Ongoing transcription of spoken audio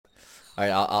All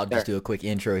right, I'll just do a quick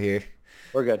intro here.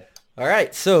 We're good. All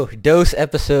right, so Dose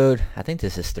episode, I think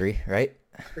this is 3, right?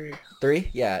 Three. 3?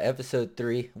 Yeah, episode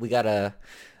 3. We got a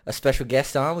special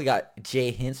guest on. We got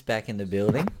Jay Hintz back in the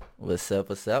building. What's up,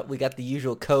 what's up? We got the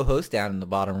usual co-host down in the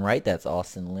bottom right. That's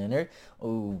Austin Leonard.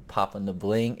 Ooh, popping the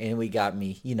bling. And we got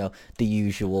me, the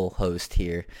usual host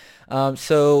here.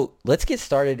 So let's get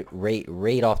started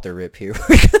right off the rip here.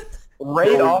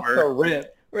 Right off the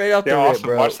rip. Right off the rip, awesome.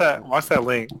 bro. Watch that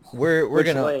link. We're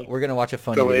link? gonna watch a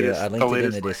funny video. I linked it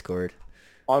in the Discord.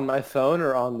 On my phone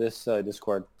or on this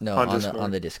Discord? No, On on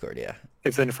Discord. the Discord, yeah.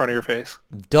 It's in front of your face.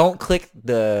 Don't click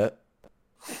the.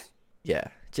 Yeah,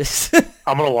 just.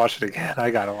 I'm gonna watch it again. I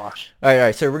gotta watch. All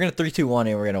right. So we're gonna 3, 2, 1,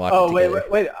 and we're gonna watch it Oh together.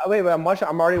 wait! I'm watching.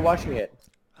 I'm already watching it.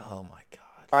 Oh my god.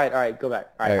 All right. Go back.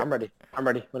 All right. I'm ready.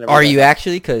 Whenever Are you're you ready.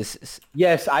 actually? Cause.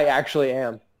 Yes, I actually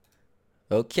am.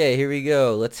 Okay, here we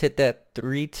go. Let's hit that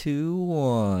 3, 2,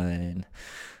 1.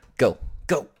 Go.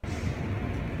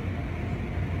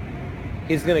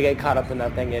 He's gonna get caught up in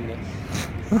that thing, isn't he?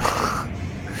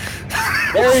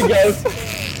 There he goes.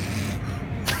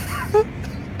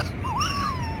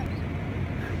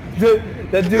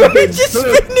 That dude getting Just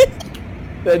took.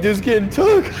 spinning. That dude's getting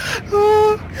took.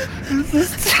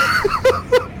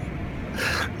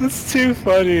 It's too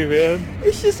funny, man.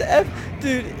 It's just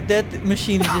dude. That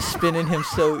machine is just spinning him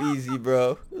so easy,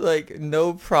 bro. Like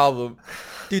no problem.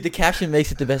 Dude, the caption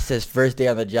makes it the best. Says first day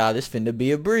on the job. This finna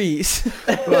be a breeze.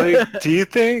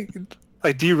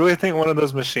 Like, do you really think one of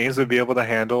those machines would be able to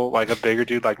handle like a bigger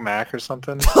dude like Mac or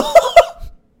something?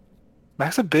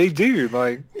 Mac's a big dude.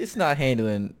 Like, It's not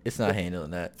handling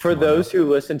that. For Come on, those who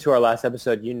listened to our last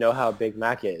episode, you know how big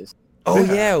Mac is. bro. Oh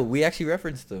yeah, we actually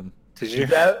referenced them. did you?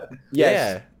 Yes.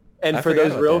 Yeah. And I for forgot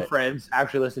those about real that. friends,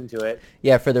 actually listen to it.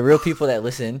 Yeah, for the real people that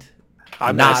listened,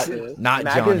 I'm not not. not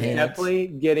Mac John is Hintz. definitely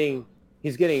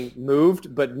getting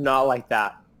moved, but not like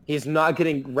that. He's not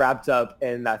getting wrapped up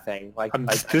in that thing.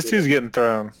 This dude's getting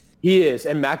thrown. He is,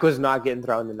 and Mac was not getting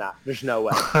thrown in that. There's no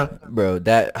way. Bro,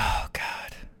 oh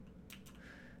god,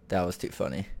 that was too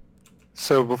funny.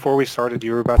 So before we started,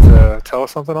 you were about to tell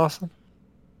us something, Austin?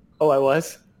 Oh, I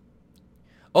was?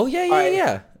 Oh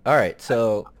yeah. All right,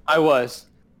 so I was.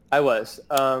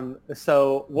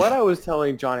 So what I was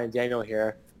telling John and Daniel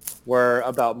here were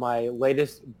about my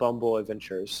latest Bumble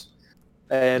adventures.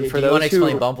 And do for you those want to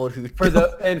explain who, Bumble? Who for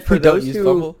don't those use who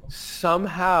Bumble?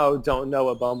 somehow don't know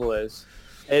what Bumble is,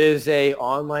 it is a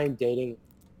online dating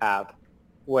app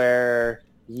where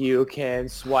you can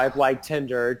swipe like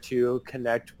Tinder to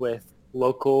connect with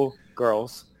local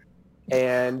girls.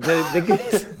 And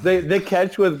the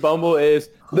catch with Bumble is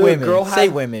the Women, girl say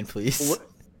has, women, please.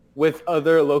 with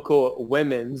other local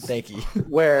women's Thank you.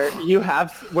 where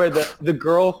the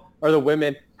girl or the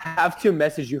women have to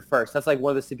message you first. That's like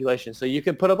one of the stipulations. So you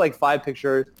can put up like 5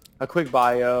 pictures, a quick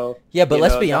bio. Yeah, but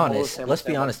let's be that whole honest. sandwich Let's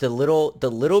be sandwich. honest. The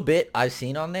little bit I've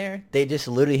seen on there, they just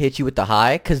literally hit you with the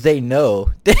hi because they know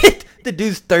that the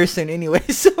dude's thirsting anyway.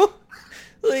 So,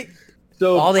 like,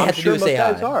 So all they I'm have to do sure is most say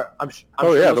guys hi. are. I'm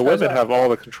Oh sure yeah, most the guys women are. have all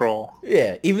the control.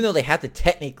 yeah, even though they have to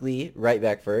technically write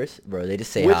back first, bro, they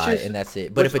just say Which hi is- and that's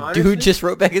it. But if which a honestly- dude just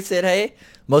wrote back and said hey,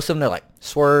 most of them they're like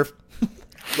swerve.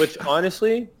 Which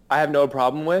honestly, I have no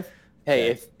problem with. Hey,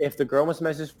 Yeah. if the girl wants to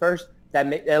message first,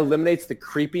 that eliminates the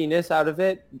creepiness out of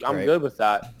it. I'm Right. good with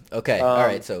that. Okay, all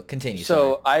right. So continue.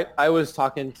 So I was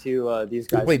talking to these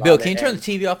guys. sorry. Wait, about Bill, it, can you turn and- the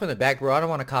TV off in the back, bro? I don't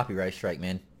want a copyright strike,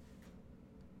 man.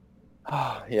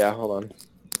 Oh, yeah, hold on.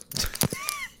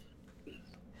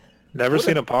 Never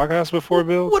seen a podcast before,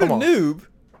 Bill? What Come a on. noob!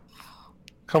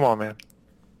 Come on, man.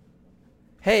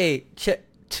 Hey,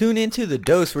 tune into the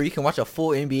Dose where you can watch a full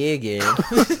NBA game.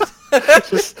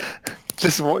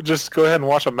 just go ahead and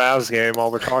watch a Mavs game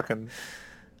while we're talking.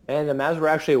 And the Mavs were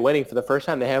actually winning for the first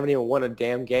time. They haven't even won a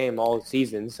damn game all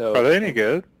season. So Are they any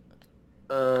good?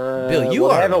 Bill, you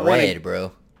well, they are haven't won a- red,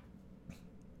 bro.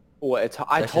 What?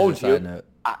 I That's told just a side you. note.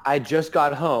 I just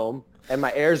got home and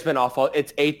my air's been off.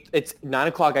 It's 9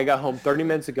 o'clock. I got home 30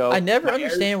 minutes ago. I never My air's-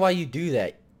 understand why you do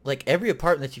that. Like every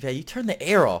apartment that you've had, you turn the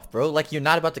air off, bro. Like you're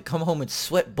not about to come home and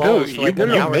sweat balls Dude, for like you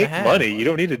an hour and a make half. money. You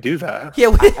don't need to do that.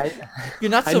 Yeah, I- you're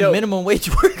not I some know. minimum wage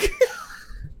worker.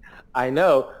 I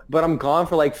know, but I'm gone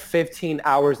for like 15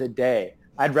 hours a day.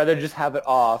 I'd rather just have it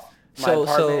off. My So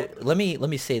apartment, let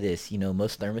me say this. You know,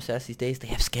 most thermostats these days they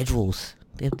have schedules.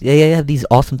 They have these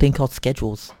awesome thing called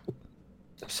schedules.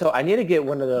 so I need to get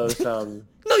one of those.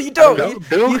 No, you don't.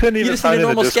 Bill couldn't you even just need sign a in the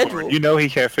normal Discord. schedule. You know he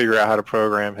can't figure out how to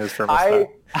program his thermostat.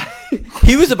 I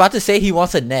He was about to say he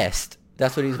wants a Nest.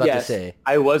 That's what he's about to say.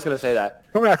 I was gonna say that.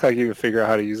 Don't act like you can figure out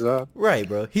how to use that. Right,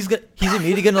 bro. He's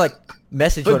immediately gonna like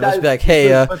message But one of us, that- be like, "Hey,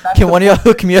 but that's can the one of y'all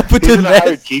hook me up with He's this gonna hire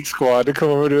mess?" Geek Squad to come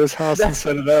over to his house and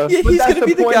set it up. Yeah, But he's that's gonna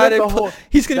be the the point, guy that's to the whole-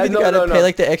 he's gonna be the guy to pay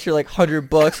like the extra like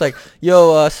 $100. Like,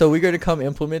 yo, so we're gonna come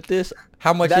implement this.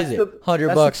 How much That's is the- it?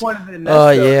 $100. that's the point of the Nest, Oh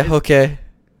though, yeah, is- okay.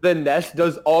 The Nest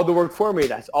does all the work for me.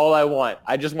 That's all I want.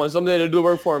 I just want something to do the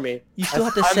work for me. You still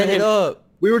have to I'm set it in- up.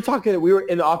 We were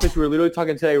in the office. We were literally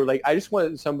talking today. We're like, I just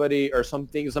want somebody or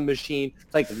something, some machine to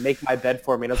like make my bed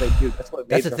for me. And I was like, dude, that's what.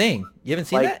 That's maids the are thing. You haven't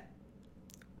seen Like- that?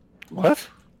 What?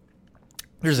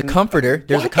 There's a comforter.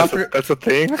 There's a comforter. That's a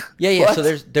thing? Yeah. What? So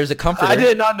there's a for. comforter. I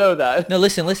did not know that. No,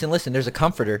 listen. There's a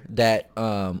comforter that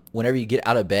whenever you get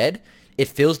out of bed, it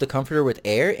fills the comforter with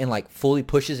air and like fully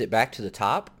pushes it back to the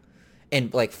top,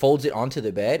 and like folds it onto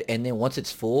the bed. And then once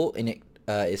it's full and it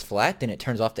is flat, then it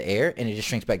turns off the air and it just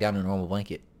shrinks back down to a normal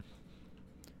blanket.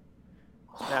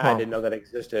 Nah, I didn't know that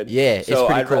existed. Yeah, it's so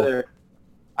pretty I'd cool.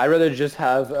 rather just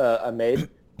have a maid.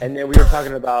 And then we were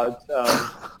talking about.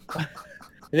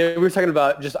 And then we were talking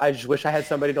about I just wish I had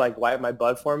somebody to like wipe my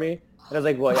butt for me. And I was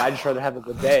like, well, I'd just rather have a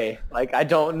bidet. Like, I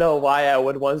don't know why I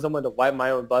would want someone to wipe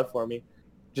my own butt for me.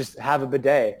 Just have a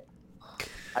bidet.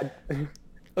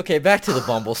 Okay, back to the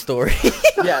Bumble story.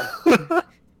 Yeah.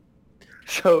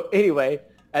 So anyway,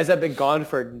 as I've been gone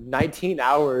for 19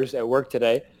 hours at work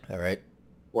today, All right.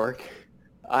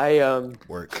 I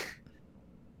Work.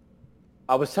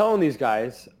 I was telling these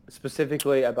guys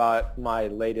specifically about my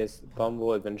latest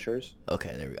Bumble adventures.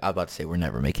 Okay, there we go. I was about to say we're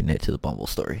never making it to the Bumble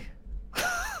story.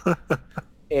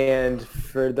 And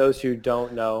for those who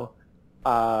don't know,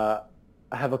 I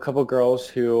have a couple girls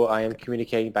who I am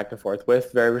communicating back and forth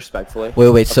with very respectfully.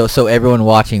 Wait. So everyone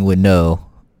watching would know,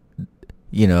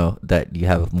 you know, that you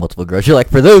have multiple girls. You're like,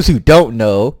 for those who don't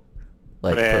know,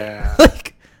 like, Yeah.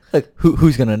 like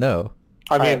who's gonna know?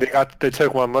 I mean, they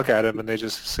took one look at him and they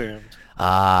just assumed.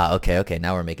 Ah, okay.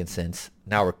 Now we're making sense.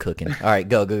 Now we're cooking. All right,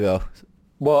 go.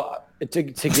 Well, to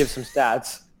give some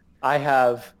stats, I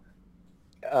have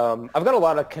I've got a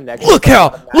lot of connections. Look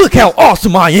how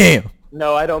awesome I am.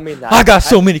 No, I don't mean that. I got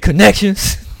so many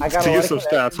connections. I got To a give lot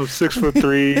some of stats, I'm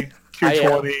 6'3",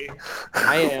 220.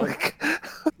 I am.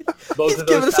 Both He's of those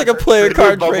giving us like a stats are player pretty-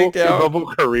 card Your breakdown. Bumble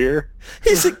career.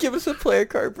 He said, "Give us a player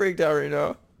card breakdown right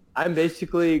now." I'm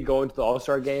basically going to the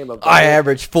All-Star game of I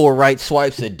average 4 right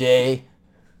swipes a day.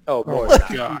 Oh, more Oh than my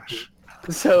that. gosh.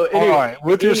 So All anyway, right,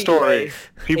 with your story,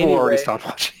 people will already anyway. stop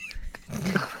watching.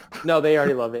 No, they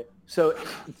already love it. So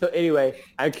anyway,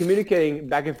 I'm communicating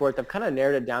back and forth. I've kind of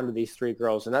narrowed it down to these 3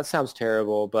 girls, and that sounds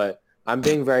terrible, but I'm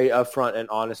being very upfront and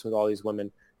honest with all these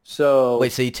women. So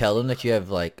Wait, so you tell them that you have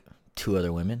like 2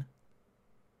 other women?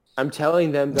 I'm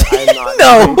telling them that I'm not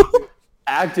No. going to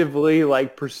actively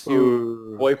like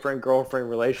pursue Ooh. boyfriend-girlfriend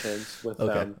relations with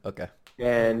them. Okay.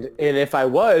 And if I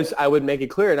was, I would make it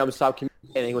clear and I would stop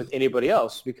communicating with anybody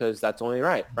else because that's only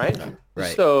right? Right.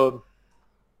 So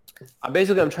I'm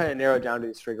trying to narrow it down to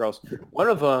these 3 girls. One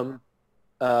of them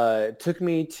took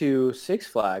me to Six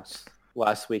Flags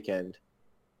last weekend,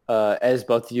 as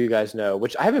both of you guys know,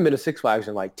 which I haven't been to Six Flags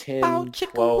in like 10,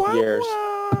 12 years.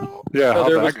 Yeah, So how'd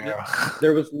there that was go?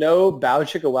 There was no bow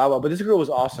chicka wow wow, but this girl was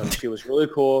awesome. She was really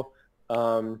cool.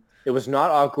 It was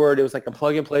not awkward. It was like a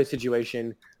plug and play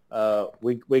situation.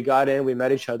 We got in, we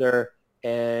met each other,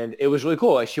 and it was really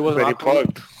cool. Like, she wasn't Already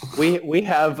awkward. plugged. We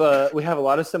have a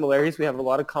lot of similarities. We have a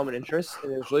lot of common interests,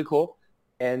 and it was really cool.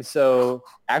 And so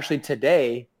actually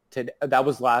today that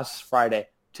was last Friday.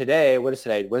 Today, what is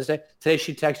today? Wednesday? Today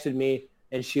she texted me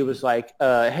and she was like,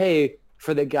 hey,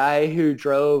 for the guy who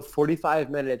drove 45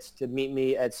 minutes to meet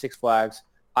me at Six Flags,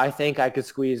 I think I could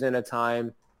squeeze in a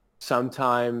time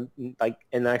sometime like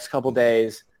in the next couple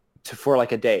days for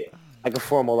like a date, like a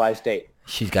formalized date.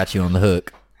 She's got you on the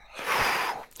hook.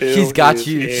 Bill She's got is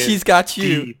you. in She's got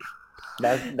you. deep.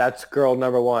 That's girl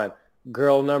number 1.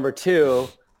 Girl number 2,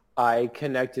 I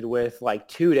connected with like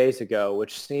 2 days ago,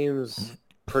 which seems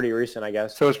pretty recent, I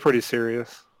guess. So it's pretty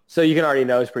serious. So you can already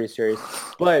know it's pretty serious.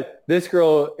 But this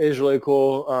girl is really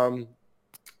cool.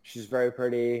 She's very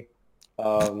pretty.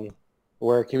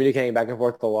 We're communicating back and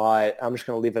forth a lot. I'm just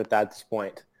going to leave it at that at this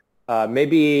point.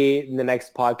 Maybe in the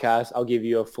next podcast, I'll give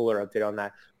you a fuller update on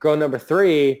that. Girl number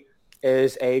 3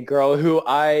 is a girl who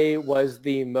I was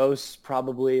the most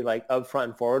probably like upfront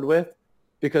and forward with,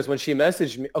 because when she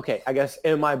messaged me, okay, I guess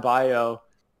in my bio,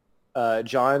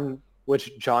 John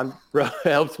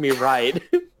helped me write.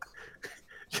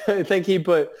 I think he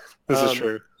put. This is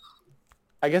true.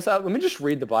 I guess let me just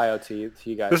read the bio to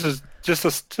you guys. This is just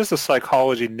a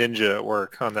psychology ninja at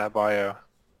work on that bio.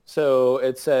 So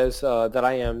it says that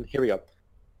I am. Here we go.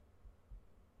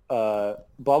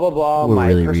 blah blah blah. We're my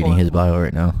really personal reading his bio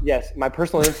right now. Yes, my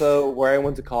personal info, where I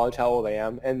went to college, how old I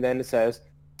am, and then it says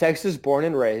Texas born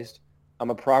and raised. I'm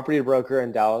a property broker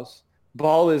in Dallas.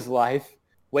 Ball is life.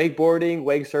 Wakeboarding,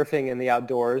 wake surfing in the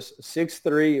outdoors.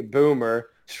 6'3",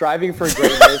 boomer, striving for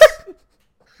greatness.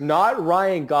 Not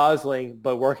Ryan Gosling,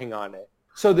 but working on it.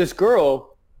 So this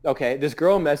girl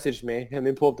messaged me. Let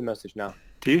me pull up the message now.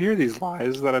 Do you hear these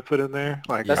lies that I put in there?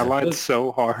 Like, Yeah. I lied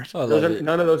so hard.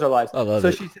 None of those are lies. I love so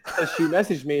it. she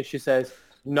messaged me and she says,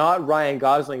 not Ryan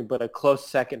Gosling, but a close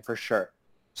second for sure.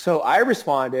 So I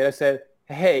responded. I said,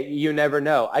 hey, you never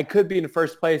know. I could be in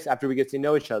first place after we get to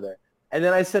know each other. And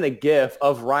then I sent a GIF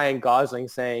of Ryan Gosling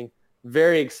saying,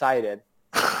 very excited.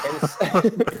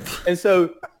 And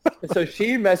so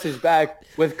she messaged back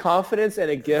with confidence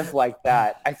and a GIF like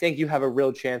that. I think you have a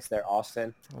real chance there,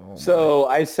 Austin. Oh so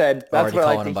I said, that's already what I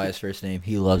calling like him to by his first name.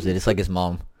 He loves it. It's like his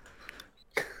mom.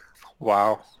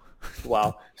 Wow.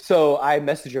 Wow. So I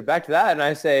message her back to that, and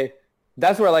I say,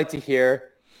 that's what I like to hear.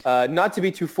 Not to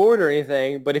be too forward or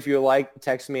anything, but if you like,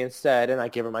 text me instead. And I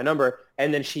give her my number.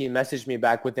 And then she messaged me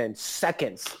back within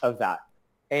seconds of that.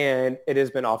 And it has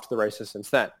been off to the races since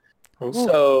then. Ooh.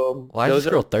 So Why is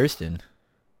this girl thirsting?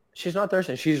 She's not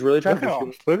thirsting. She's really trying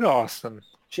Look at Austin.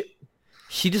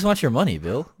 She just wants your money,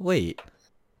 Bill. Wait.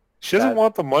 She doesn't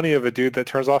want the money of a dude that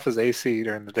turns off his AC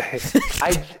during the day.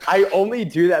 I only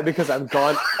do that because I'm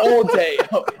gone all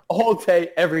day,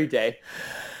 every day.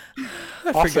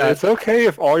 Also, it's okay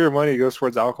if all your money goes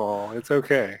towards alcohol. It's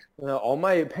okay.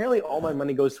 Apparently all my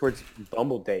money goes towards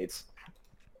Bumble dates.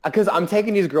 Because I'm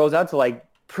taking these girls out to like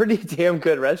pretty damn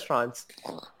good restaurants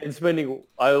and spending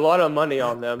a lot of money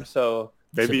on them. So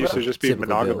maybe you should just be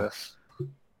monogamous.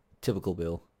 Typical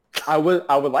Bill. I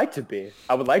would like to be.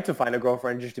 I would like to find a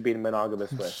girlfriend just to be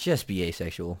monogamous with. Just be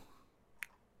asexual.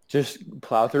 Just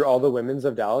plow through all the women's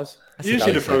of Dallas. You just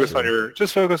need to focus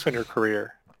on your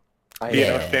career. Be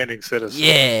an outstanding citizen.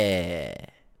 Yeah.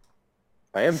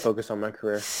 I am focused on my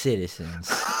career.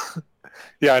 Citizens.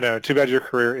 Yeah, I know. Too bad your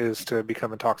career is to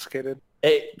become intoxicated.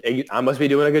 Hey, I must be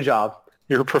doing a good job.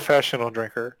 You're a professional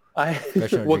drinker.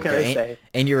 What can I say?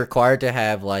 And you're required to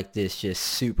have like this just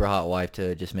super hot wife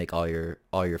to just make all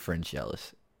your friends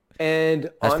jealous. And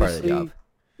that's honestly, part of the job.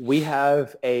 We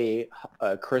have a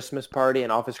Christmas party,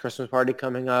 an office Christmas party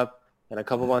coming up in a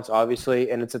couple months, obviously,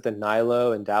 and it's at the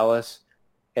Nilo in Dallas.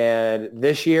 And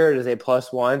this year it is a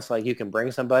 +1, so like you can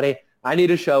bring somebody. I need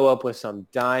to show up with some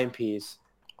dime piece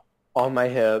on my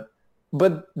hip,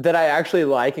 but that I actually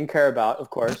like and care about, of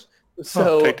course.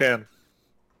 So take Dan.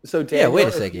 So Dan, yeah, wait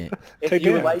a second. If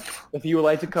you would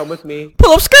like to come with me,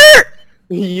 pull up skirt.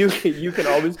 You can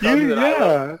always come to the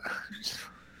Nilo.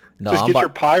 No, just get your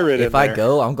pirate in there. If I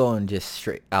go, I'm going just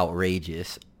straight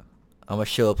outrageous. I'm gonna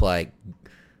show up like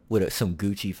with some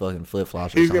Gucci fucking flip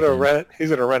flops. He's gonna rent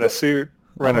a suit,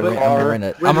 rent a car. I'm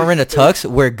gonna rent a tux,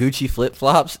 wear Gucci flip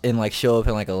flops, and like show up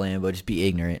in like a Lambo. Just be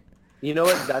ignorant. You know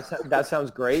what? That sounds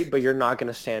great, but you're not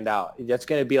gonna stand out. That's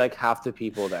gonna be like half the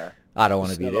people there. I don't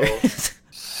want to be there.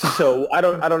 So I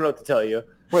don't know what to tell you.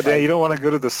 What, Dan? You don't want to go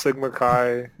to the Sigma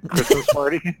Chi Christmas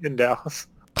party in Dallas?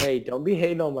 Hey, don't be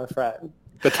hating on my frat.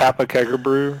 The Tapa Kegger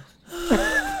Brew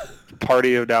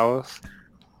party of Dallas.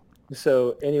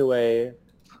 So anyway,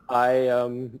 I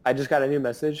just got a new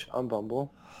message on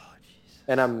Bumble,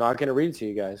 and I'm not gonna read it to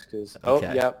you guys because hold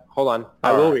on,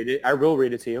 I will read it. I will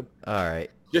read it to you. All right.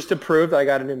 Just to prove that I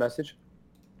got a new message.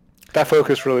 That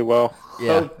focused really well.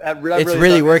 Yeah, it's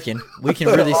really working. We can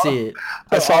really see it.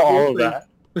 I saw all of that.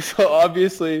 So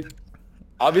obviously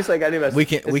I got a new message.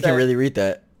 We can really read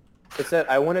that. It said,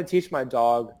 I want to teach my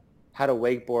dog how to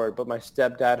wakeboard, but my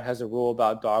stepdad has a rule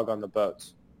about dog on the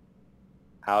boats.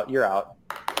 You're out.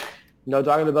 No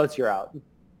dog on the boats, you're out.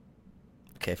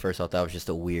 Okay, first off, that was just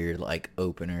a weird like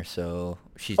opener, so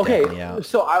she's definitely out.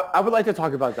 So I would like to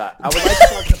talk about that. I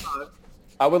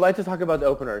would like to talk about the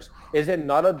openers. Is it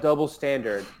not a double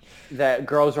standard that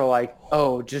girls are like,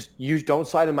 oh, just don't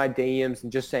slide in my DMs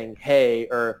and just saying hey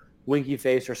or winky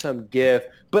face or some gif,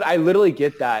 but I literally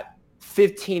get that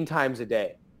 15 times a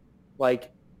day,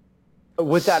 like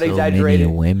without exaggerating.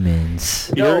 Many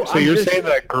women's. You're saying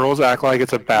that girls act like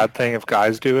it's a bad thing if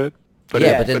guys do it, but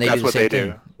but then that's what they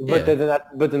do. But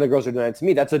then the girls are doing it to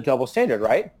me. That's a double standard,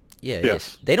 right? Yeah.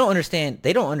 Yes. They don't understand.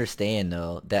 They don't understand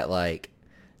though that like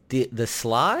the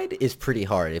slide is pretty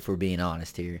hard if we're being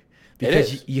honest here,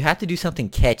 because you have to do something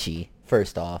catchy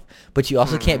first off, but you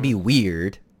also can't be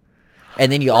weird. And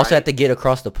then you also have to get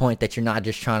across the point that you're not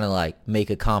just trying to like make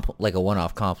a like a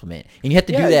one-off compliment, and you have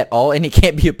to do that all, and it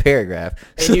can't be a paragraph.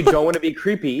 And you don't want to be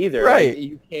creepy either. Right? Like,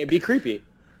 you can't be creepy.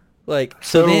 Like,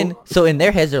 so in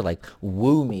their heads, they're like,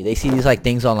 woo me. They see these, like,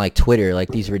 things on, like, Twitter, like,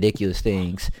 these ridiculous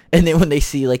things. And then when they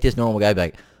see, like, this normal guy be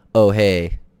like, oh,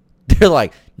 hey. They're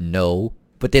like, no.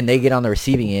 But then they get on the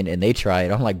receiving end and they try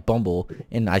it on, like, Bumble.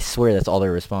 And I swear that's all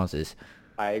their responses.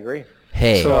 I agree.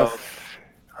 Hey. So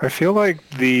I feel like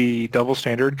the double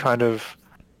standard kind of,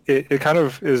 it kind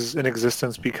of is in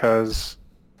existence because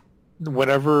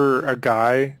whenever a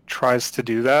guy tries to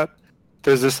do that,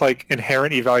 there's this like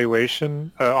inherent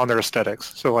evaluation on their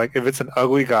aesthetics. So like if it's an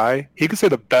ugly guy, he could say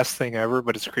the best thing ever,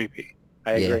 but it's creepy.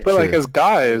 I agree. But like true. as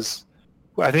guys,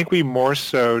 I think we more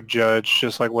so judge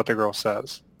just like what the girl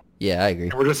says. Yeah, I agree.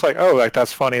 And we're just like, oh, like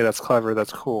that's funny, that's clever,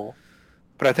 that's cool.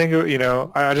 But I think, you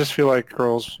know, I just feel like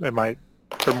girls,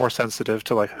 they're more sensitive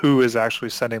to like who is actually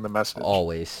sending the message.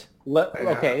 Always.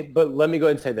 Okay, but let me go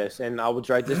ahead and say this, and I will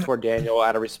direct this toward Daniel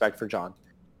out of respect for John.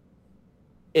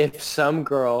 If some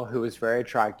girl who is very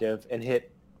attractive and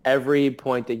hit every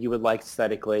point that you would like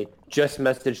aesthetically just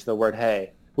messaged the word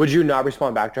 "hey," would you not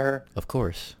respond back to her? Of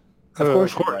course. Of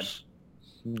course you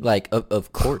would. Like,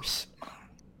 of course.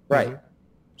 Right.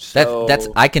 That's So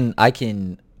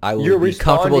I would be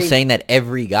comfortable responding- saying that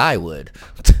every guy would.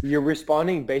 you're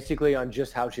responding basically on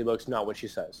just how she looks, not what she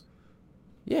says.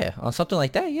 Yeah, on something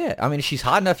like that, yeah. I mean, if she's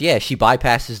hot enough, yeah, she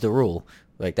bypasses the rule.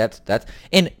 Like, that's,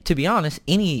 and to be honest,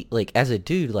 like, as a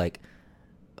dude, like,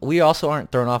 we also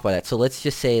aren't thrown off by that. So let's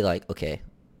just say, like, okay,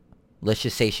 let's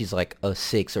just say she's, like, a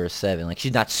 6 or a 7. Like,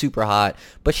 she's not super hot,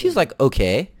 but she's, like,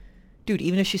 okay. Dude,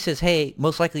 even if she says, hey,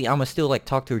 most likely I'm going to still, like,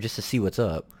 talk to her just to see what's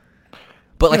up.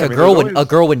 But, like, Yeah, I a mean, girl there's would, always- a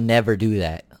girl would never do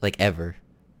that, like, ever.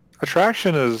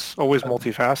 Attraction is always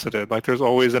multifaceted. Like there's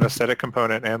always an aesthetic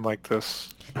component and like this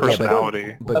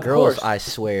personality. But Of girls, course. I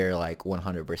swear, like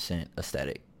 100%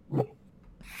 aesthetic.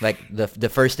 Like the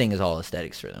first thing is all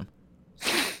aesthetics for them.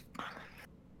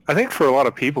 I think for a lot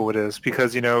of people it is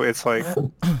because, you know, it's like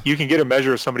you can get a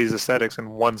measure of somebody's aesthetics in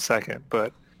 1 second,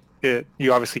 but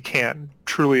you obviously can't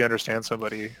truly understand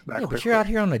somebody that Yeah, quickly. but you're out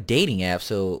here on a dating app,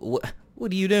 so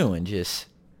what are you doing? Just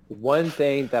One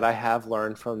thing that I have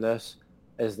learned from this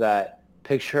is that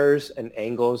pictures and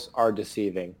angles are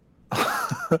deceiving.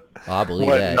 I believe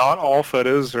What, that. not all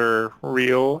photos are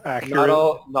real, accurate?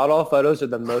 Not all photos are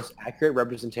the most accurate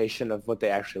representation of what they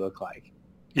actually look like.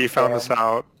 You found this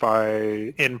out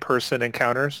by in-person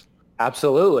encounters?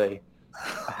 Absolutely.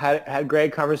 I had a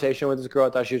great conversation with this girl. I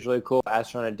thought she was really cool.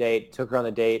 Asked her on a date. Took her on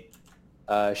the date.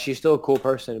 She's still a cool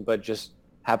person, but just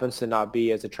happens to not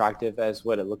be as attractive as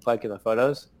what it looked like in the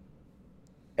photos.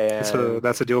 And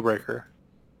That's a deal breaker.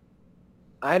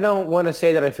 I don't want to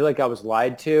say that I feel like I was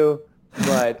lied to,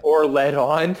 or led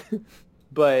on,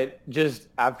 but just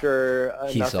after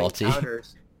Salty.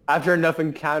 enough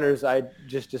encounters, I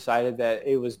just decided that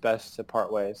it was best to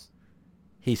part ways.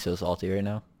 He's so salty right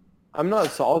now. I'm not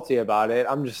salty about it.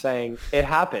 I'm just saying it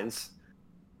happens.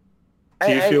 Do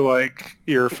you And- feel like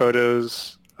your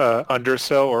photos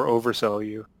undersell or oversell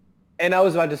you? And I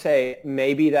was about to say,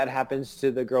 maybe that happens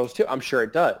to the girls too. I'm sure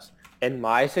it does. In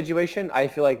my situation, I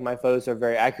feel like my photos are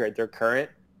very accurate. They're current.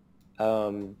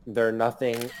 They're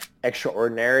nothing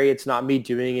extraordinary. It's not me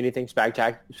doing anything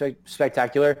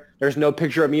spectacular. There's no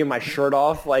picture of me with my shirt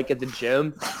off, like at the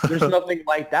gym. There's nothing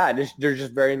like that. They're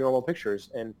just very normal pictures.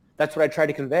 And that's what I try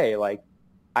to convey. Like,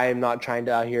 I am not trying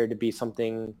to out here to be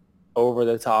something over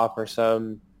the top or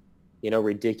some,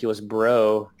 ridiculous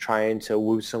bro trying to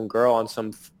woo some girl on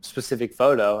some specific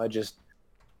photo.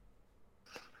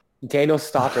 Daniel,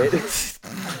 stop it.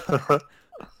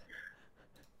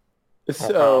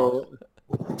 So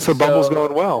Bumble's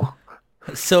going well.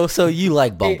 So you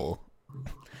like Bumble?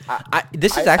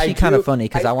 This is actually kind of funny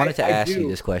because I wanted to ask you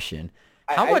this question.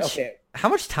 How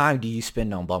much time do you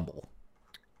spend on Bumble?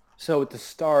 So at the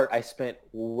start, I spent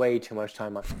way too much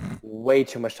time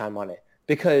on it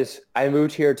because I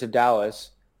moved here to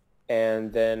Dallas,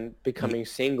 and then becoming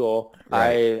single,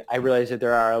 Right. I realized that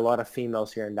there are a lot of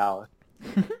females here in Dallas,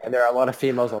 and there are a lot of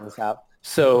females on this app.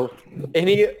 So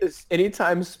any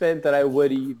time spent that I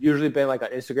would usually been like on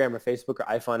Instagram or Facebook or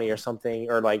iFunny or something,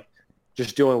 or like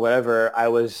just doing whatever,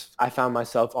 I found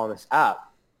myself on this app.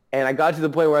 And I got to the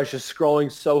point where I was just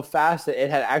scrolling so fast that it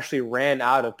had actually ran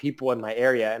out of people in my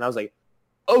area. And I was like,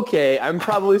 okay, I'm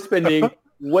probably spending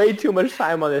way too much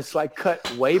time on this. So I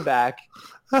cut way back,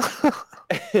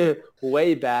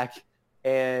 way back.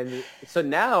 And so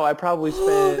now I probably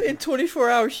spend... In 24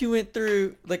 hours, you went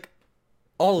through like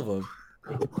all of them.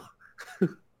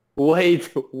 way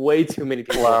too many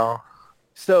people. Wow.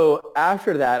 So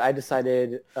after that, I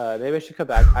decided maybe I should cut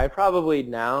back. I probably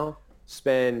now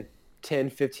spend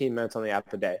 10, 15 minutes on the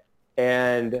app a day.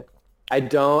 And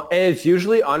it's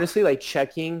usually honestly like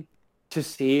checking to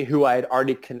see who I had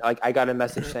already I got a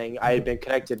message saying I had been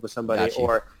connected with somebody,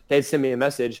 or they'd send me a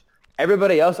message.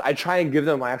 Everybody else, I try and give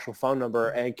them my actual phone number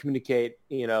and communicate,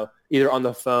 either on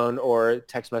the phone or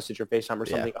text message or FaceTime or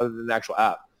something other than the actual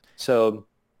app. So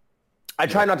I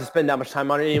try not to spend that much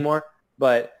time on it anymore.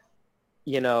 But,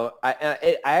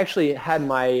 I actually had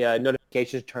my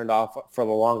notifications turned off for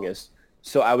the longest.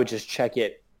 So I would just check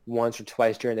it once or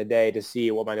twice during the day to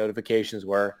see what my notifications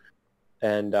were.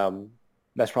 And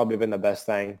that's probably been the best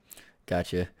thing.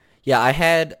 Gotcha. Yeah, I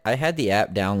had the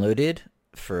app downloaded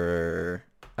for,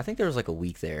 I think there was like a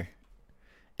week there.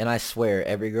 And I swear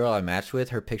every girl I matched with,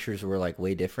 her pictures were like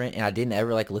way different. And I didn't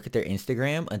ever like look at their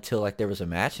Instagram until like there was a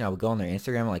match. And I would go on their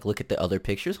Instagram and like look at the other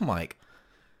pictures. I'm like,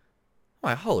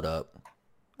 hold up.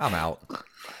 I'm out.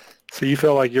 So you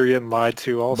feel like you're getting lied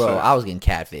to also? Bro, I was getting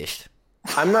catfished.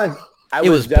 I'm not. I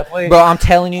was definitely. Bro, I'm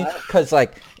telling you, because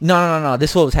like, no.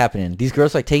 This is what was happening. These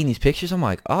girls like taking these pictures. I'm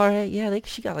like, all right, yeah,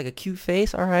 she got like a cute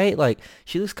face. All right, like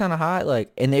she looks kind of hot.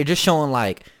 Like, and they're just showing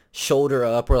like shoulder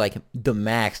up or like the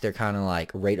max. They're kind of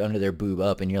like right under their boob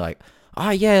up, and you're like,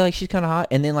 oh yeah, like she's kind of hot.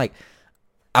 And then like,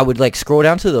 I would like scroll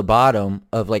down to the bottom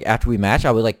of like after we match,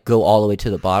 I would like go all the way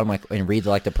to the bottom like and read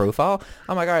like the profile.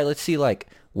 I'm like, all right, let's see like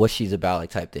what she's about, like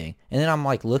type thing. And then I'm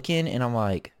like looking, and I'm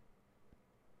like,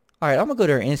 all right, I'm gonna go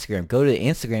to her Instagram. Go to the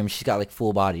Instagram, and she's got like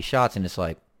full body shots, and it's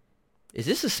like, is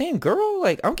this the same girl?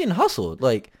 Like, I'm getting hustled.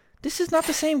 Like, this is not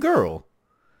the same girl.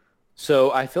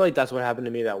 So I feel like that's what happened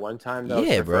to me that one time that I was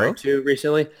referring bro. to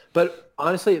recently. But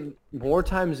honestly, more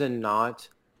times than not,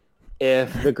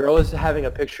 if the girl is having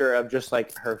a picture of just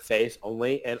like her face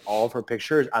only and all of her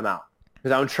pictures, I'm out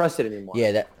because I don't trust it anymore.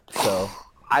 Yeah, so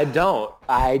I don't.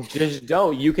 I just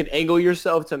don't. You can angle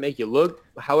yourself to make you look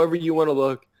however you want to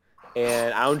look.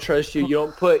 And I don't trust you. You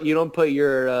don't put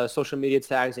your social media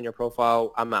tags in your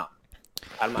profile. I'm out.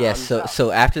 I'm out.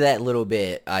 So after that little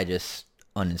bit, I just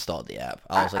uninstalled the app.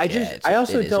 I was like, I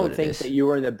also don't think that you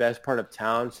were in the best part of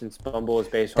town since Bumble is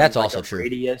based on That's like also a true.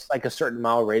 radius, like a certain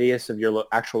mile radius of your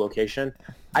actual location.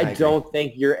 I don't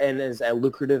think you're in as a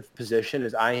lucrative position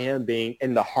as I am being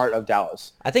in the heart of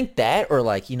Dallas. I think that, or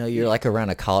like, you're like around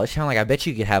a college town. Like, I bet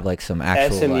you could have like some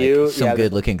actual SMU, like some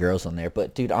good looking girls on there.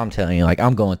 But dude, I'm telling you, like,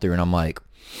 I'm going through and I'm like,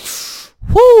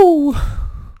 whoo.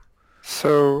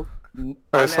 So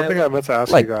something I meant to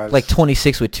ask you guys. Like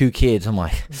 26 with 2 kids. I'm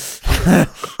like,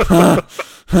 I'm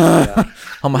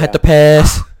gonna hit the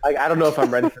pass. I don't know if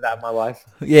I'm ready for that in my life.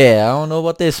 Yeah, I don't know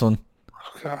about this one.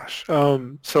 Gosh.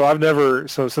 Since I've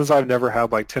never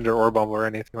had like Tinder or Bumble or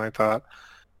anything like that,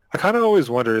 I kind of always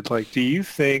wondered, like, do you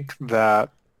think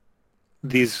that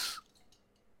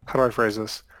how do I phrase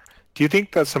this? Do you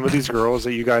think that some of these girls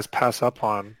that you guys pass up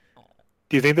on,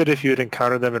 do you think that if you had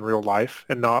encountered them in real life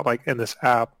and not like in this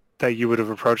app, that you would have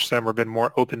approached them or been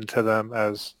more open to them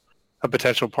as a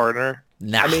potential partner?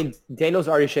 Nah. I mean, Daniel's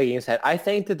already shaking his head. I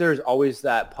think that there's always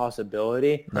that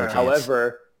possibility. No chance.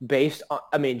 However, based on,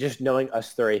 just knowing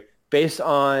us three, based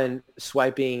on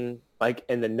swiping like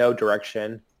in the no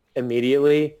direction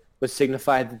immediately would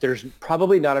signify that there's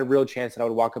probably not a real chance that I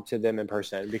would walk up to them in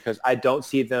person because I don't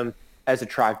see them as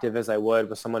attractive as I would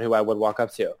with someone who I would walk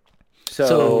up to.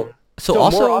 So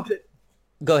also, more often,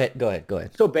 go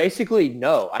ahead. So basically,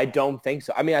 no, I don't think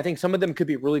so. I mean, I think some of them could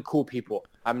be really cool people.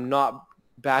 I'm not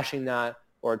bashing that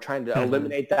or trying to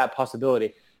eliminate that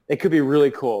possibility. They could be really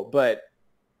cool, but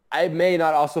I may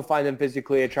not also find them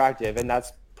physically attractive, and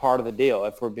that's part of the deal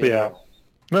if we're being honest.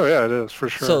 No, yeah, it is for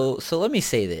sure. So let me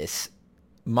say this.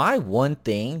 My one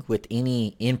thing with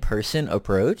any in-person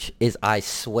approach is I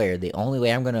swear the only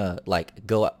way I'm going to like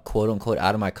go quote unquote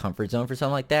out of my comfort zone for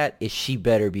something like that is she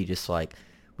better be just like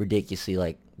ridiculously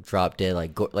like drop dead,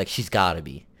 like she's got to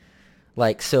be.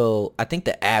 Like, so I think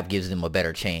the app gives them a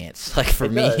better chance. Like for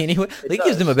me anyway, it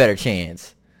gives them a better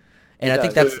chance. And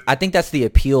I think that's the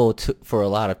appeal for a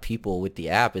lot of people with the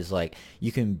app is like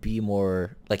you can be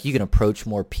more like you can approach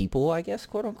more people, I guess,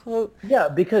 quote unquote. Yeah,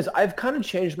 because I've kind of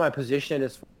changed my position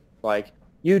as like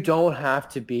you don't have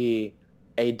to be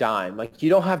a dime. Like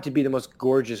you don't have to be the most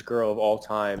gorgeous girl of all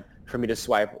time for me to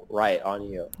swipe right on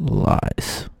you.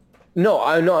 Lies. No,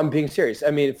 I'm being serious. I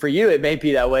mean, for you it may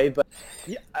be that way, but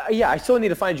yeah, I still need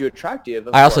to find you attractive.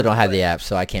 I also don't have the app,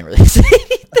 so I can't really say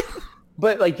anything.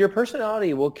 But like your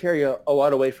personality will carry a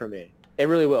lot of weight for me. It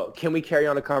really will. Can we carry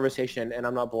on a conversation and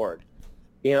I'm not bored?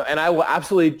 And I will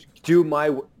absolutely do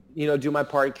my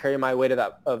part, carry my weight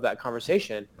of that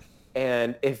conversation.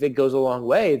 And if it goes a long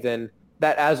way, then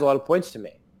that adds a lot of points to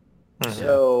me. Mm-hmm.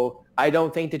 So I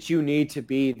don't think that you need to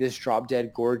be this drop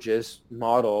dead gorgeous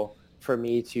model for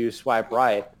me to swipe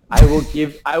right. I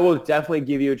will definitely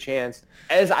give you a chance,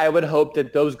 as I would hope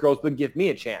that those girls would give me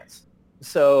a chance.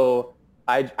 So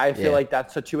I feel like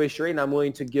that's a two-way street, and I'm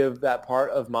willing to give that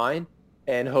part of mine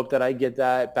and hope that I get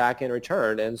that back in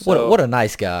return. And so, what a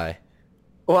nice guy.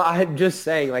 well, I'm just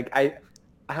saying, like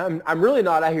I'm really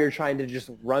not out here trying to just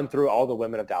run through all the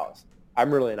women of Dallas.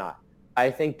 I'm really not. I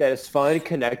think that it's fun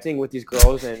connecting with these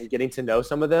girls and getting to know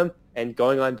some of them and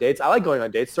going on dates. I like going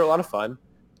on dates. They're a lot of fun.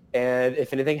 And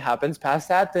if anything happens past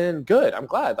that, then good. I'm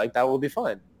glad. Like, that will be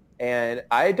fun. And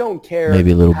I don't care.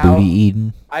 Maybe a little booty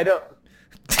eating. I don't.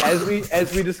 As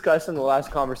we discussed in the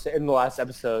last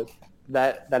episode,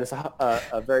 that is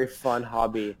a very fun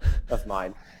hobby of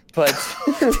mine. But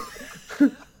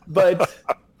but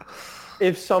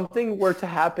if something were to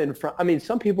happen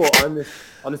some people on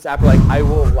this app are like, I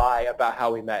will lie about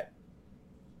how we met.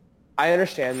 I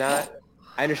understand that.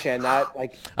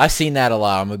 Like, I've seen that a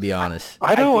lot. I'm gonna be honest.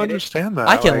 I don't understand that.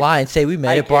 I can lie and say we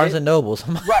met at Barnes and Nobles.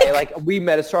 Right, like we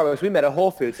met at Starbucks, we met at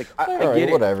Whole Foods. Like, I get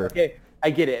it. Whatever. Okay, I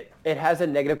get it. It has a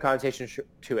negative connotation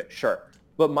to it, sure.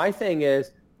 But my thing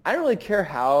is, I don't really care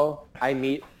how I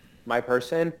meet my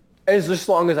person, as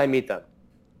long as I meet them.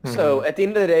 Mm-hmm. So at the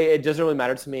end of the day, it doesn't really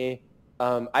matter to me.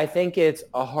 I think it's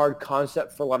a hard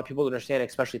concept for a lot of people to understand,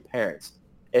 especially parents.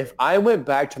 If I went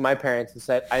back to my parents and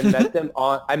said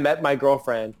I met my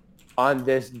girlfriend on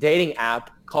this dating app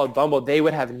called Bumble, they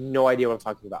would have no idea what I'm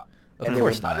talking about. And they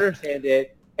would not understand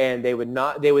it, and they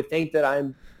would think that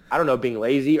I'm, I don't know, being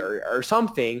lazy or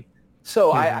something.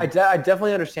 So I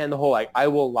definitely understand the whole, like, I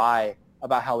will lie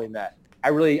about how we met. I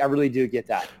really do get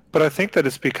that. But I think that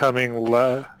it's becoming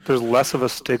there's less of a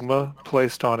stigma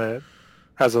placed on it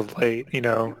as of late, you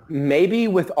know. Maybe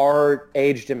with our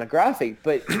age demographic,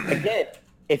 but again,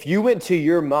 if you went to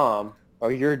your mom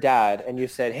or your dad and you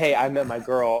said, "Hey, I met my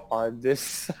girl on this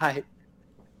site,"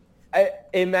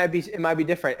 it might be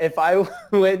different. If I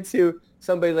went to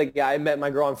somebody like, "Yeah, I met my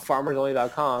girl on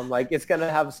FarmersOnly.com," like, it's gonna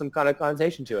have some kind of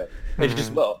connotation to it. It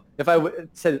just will. If I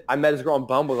said I met this girl on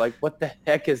Bumble, like, what the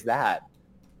heck is that?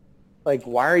 Like,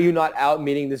 why are you not out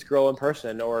meeting this girl in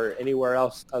person or anywhere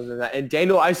else other than that? And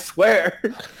Daniel, I swear.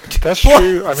 That's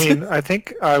true. I mean, I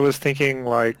think I was thinking,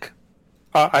 like,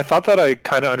 I thought that I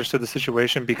kind of understood the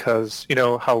situation because, you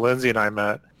know, how Lindsay and I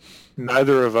met.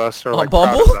 Neither of us are, like,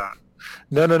 proud of that.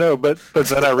 No. But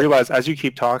then I realized, as you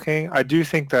keep talking, I do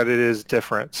think that it is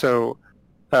different. So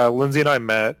Lindsay and I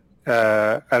met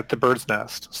at the Bird's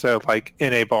Nest, so, like,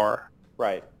 in a bar.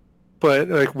 Right. But,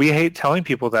 like, we hate telling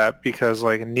people that because,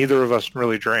 like, neither of us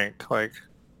really drink, like,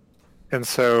 and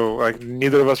so, like,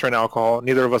 neither of us are in alcohol.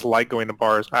 Neither of us like going to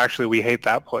bars. Actually, we hate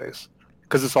that place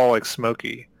because it's all, like,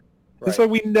 smoky. Right. And so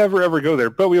we never ever go there.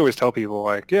 But we always tell people,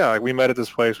 like, yeah, like, we met at this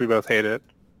place. We both hate it.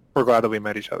 We're glad that we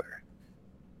met each other.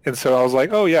 And so I was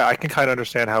like, oh yeah, I can kind of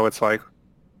understand how it's like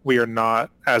we are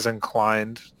not as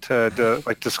inclined to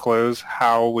like disclose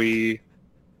how we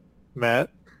met,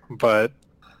 but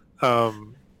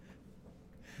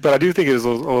I do think it is a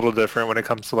little different when it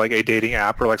comes to, like, a dating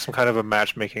app or, like, some kind of a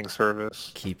matchmaking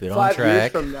service. Keep it on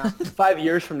track. 5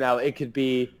 years from now, it could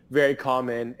be very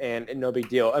common and no big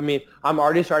deal. I mean, I'm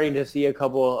already starting to see a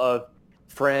couple of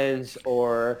friends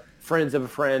or friends of a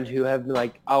friend who have been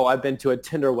like, oh, I've been to a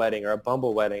Tinder wedding or a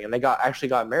Bumble wedding, and they actually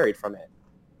got married from it.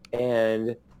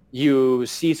 And you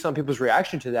see some people's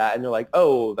reaction to that, and they're like,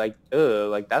 oh, like,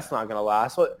 like, that's not going to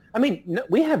last. So, I mean,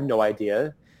 we have no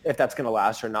idea if that's going to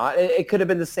last or not. It could have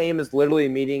been the same as literally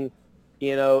meeting,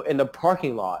 you know, in the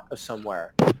parking lot of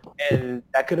somewhere. And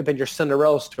that could have been your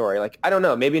Cinderella story. Like, I don't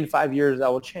know. Maybe in 5 years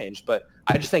that will change. But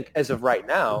I just think as of right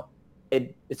now,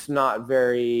 it's not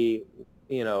very,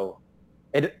 you know,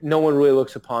 no one really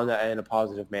looks upon that in a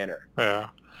positive manner. Yeah.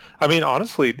 I mean,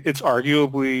 honestly, it's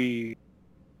arguably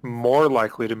more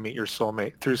likely to meet your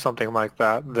soulmate through something like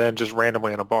that than just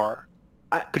randomly in a bar.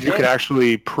 Because you could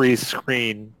actually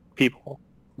pre-screen people.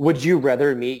 Would you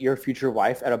rather meet your future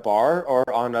wife at a bar or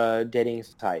on a dating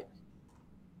site?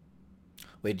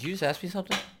 Wait, did you just ask me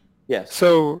something? Yes.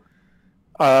 So,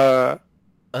 I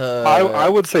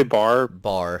would say bar.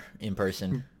 Bar in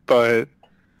person. But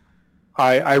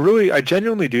I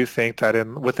genuinely do think that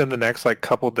within the next, like,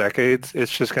 couple decades,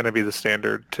 it's just going to be the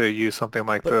standard to use something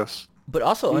like this. But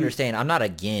also understand, I'm not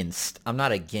against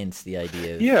the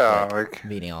idea of like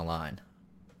meeting online.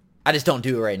 I just don't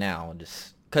do it right now.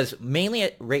 Because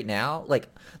mainly right now, like,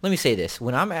 let me say this.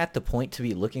 When I'm at the point to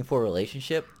be looking for a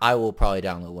relationship, I will probably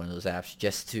download one of those apps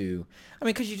just to, I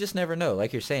mean, because you just never know.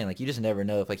 Like you're saying, like, you just never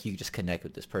know if, like, you just connect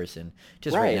with this person.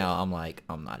 Just right now, I'm like,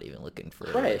 I'm not even looking for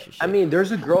a relationship. I mean,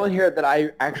 there's a girl in here that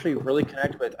I actually really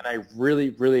connect with, and I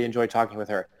really, really enjoy talking with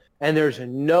her. And there's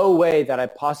no way that I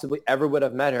possibly ever would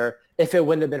have met her if it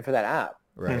wouldn't have been for that app.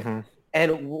 Right. Mm-hmm.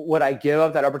 And would I give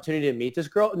up that opportunity to meet this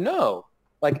girl? No.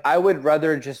 Like, I would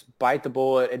rather just bite the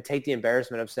bullet and take the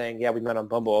embarrassment of saying, yeah, we met on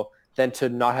Bumble, than to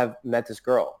not have met this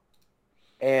girl.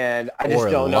 And I just Or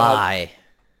don't know how, lie.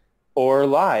 or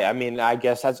lie. I mean, I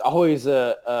guess that's always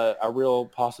a real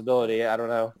possibility. I don't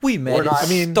know. We We're met at not. I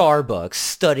mean, Starbucks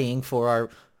studying for our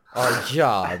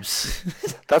jobs.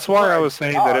 that's why I Right. was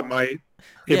saying that it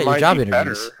Yeah, your might job be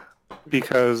interviews. better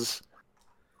because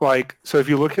like so if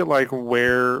you look at like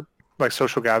where like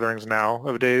social gatherings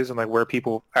nowadays and like where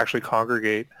people actually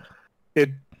congregate, it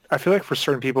I feel like for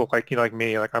certain people like like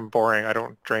me, like I'm boring, I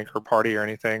don't drink or party or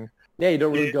anything. Yeah, you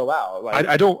don't really It, go out. Like,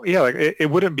 I don't like it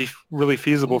wouldn't be really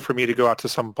feasible for me to go out to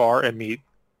some bar and meet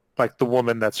like the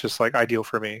woman that's just like ideal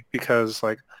for me because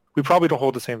like we probably don't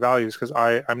hold the same values because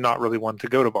I'm not really one to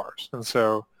go to bars. And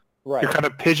so right. you're kind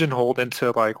of pigeonholed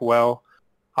into like, well,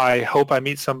 I hope I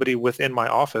meet somebody within my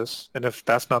office, and if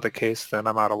that's not the case, then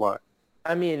I'm out of luck.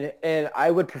 I mean, and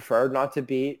I would prefer not to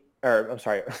be, or I'm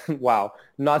sorry, wow,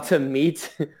 not to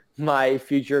meet my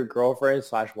future girlfriend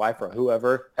slash wife or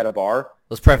whoever at a bar.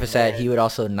 Let's preface that he would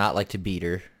also not like to beat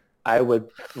her. I would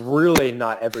really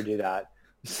not ever do that.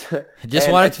 Just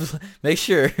And wanted to make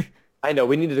sure. I know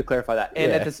we needed to clarify that.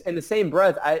 And Yeah. in the same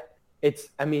breath,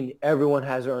 I mean, everyone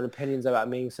has their own opinions about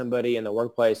meeting somebody in the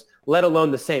workplace, let alone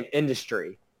the same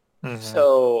industry. Mhm.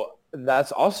 So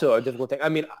that's also a difficult thing. I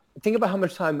mean, think about how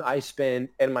much time I spend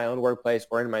in my own workplace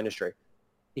or in my industry.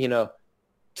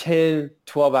 10,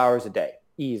 12 hours a day,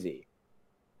 easy.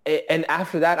 And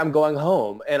after that, I'm going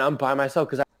home and I'm by myself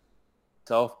because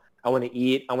I want to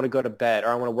eat, I want to go to bed, or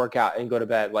I want to work out and go to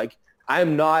bed. Like,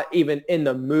 I'm not even in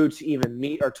the mood to even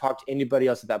meet or talk to anybody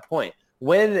else at that point.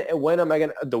 When am I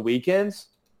gonna the weekends?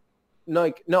 No,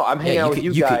 like, no, I'm hanging out with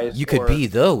you guys. You could or- be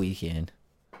the weekend.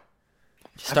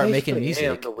 Just I start making basically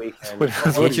am music. the weekend.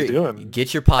 That's what he's doing.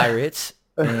 Get your pirates,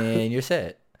 and you're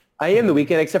set. I am the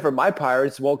weekend, except for my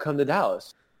Pirates won't come to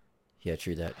Dallas. Yeah,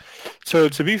 true that. So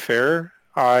to be fair,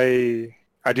 I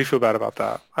do feel bad about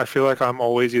that. I feel like I'm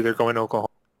always either going to Oklahoma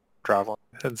or traveling,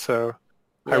 and so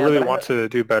I Yeah, really but want to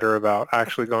do better about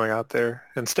actually going out there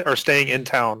and or staying in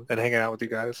town and hanging out with you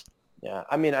guys. Yeah,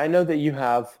 I mean, I know that you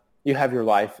have your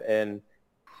life, and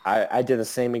I did the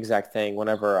same exact thing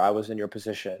whenever I was in your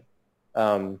position.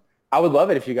 I would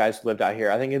love it if you guys lived out here.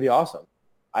 I think it'd be awesome.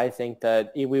 I think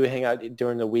that we would hang out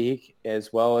during the week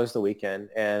as well as the weekend,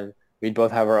 and we'd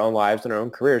both have our own lives and our own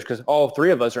careers because all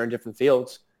three of us are in different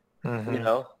fields.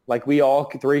 Mhm. Like we all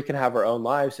three can have our own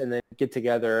lives and then get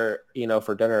together,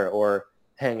 for dinner or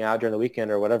hang out during the weekend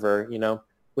or whatever.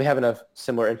 We have enough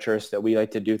similar interests that we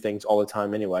like to do things all the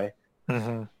time anyway.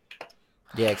 Mhm.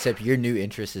 Yeah, except your new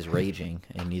interest is raging,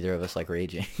 and neither of us like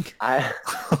raging.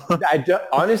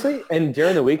 Honestly, and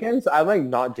during the weekends, I like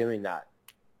not doing that.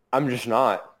 I'm just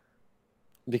not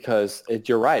because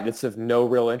you're right. It's of no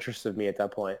real interest of me at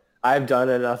that point. I've done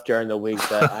enough during the week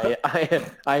that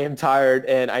I am tired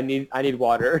and I need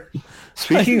water.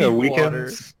 Speaking I of need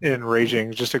weekends in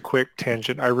raging, just a quick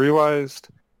tangent. I realized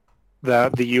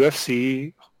that the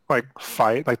UFC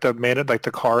fight, like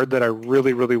the card that I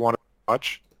really, really want to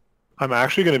watch, I'm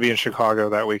actually going to be in Chicago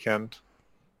that weekend.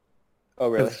 Oh,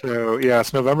 And really? so yeah,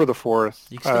 it's November the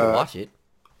 4th. You can still watch it.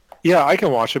 Yeah, I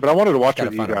can watch it, but I wanted to watch it Gotta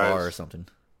with you find a bar or guys. something.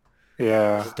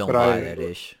 Yeah, Just don't but buy that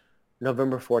ish.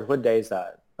 November 4th. What day is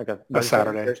that? Like a Wednesday,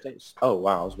 Saturday. Thursday? Oh,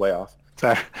 wow. I was way off.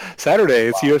 Saturday,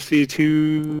 it's Wow. UFC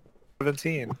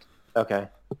 217. Okay.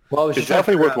 Well, It's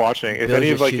definitely worth watching. If Bill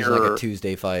any of just chooses like a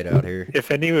Tuesday fight out here.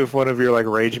 if any of one of your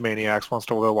rage maniacs wants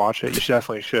to go watch it, you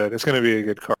definitely should. It's going to be a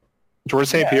good card. George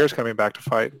St. Pierre's coming back to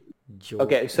fight.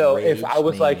 Okay, so if I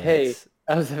was like, hey,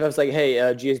 Maniacs. if I was like, hey,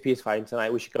 GSP is fighting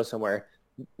tonight. We should go somewhere.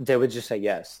 They would just say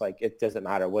yes. Like, it doesn't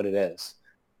matter what it is.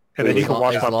 And then you As can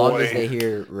watch as my long as they boy.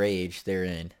 hear rage, they're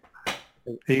in.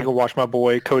 You can watch my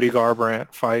boy Cody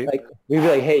Garbrandt fight. Like, we'd be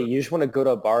like, hey, you just want to go to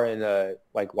a bar and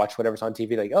watch whatever's on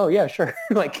TV? Like, oh yeah, sure.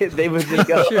 Like they would think,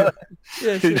 Sure.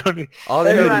 Yeah, You sure. don't- All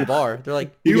they They're heard at not- the bar, they're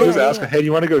like, you yeah, just ask yeah. them, hey,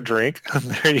 you want to go drink? And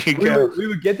there you we go.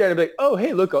 would get there and be like, oh,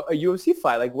 hey, look, a UFC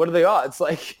fight. Like, what are the odds?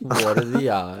 Like, What are the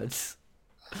odds?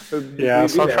 Yeah, we'd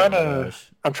so be I'm there. trying to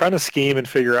Gosh. I'm trying to scheme and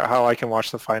figure out how I can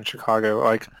watch the fight in Chicago.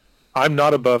 Like, I'm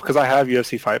not above because I have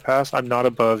UFC Fight Pass. I'm not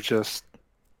above just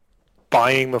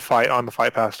buying the fight on the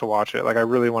Fight Pass to watch it. Like, I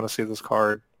really want to see this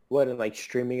card What, and like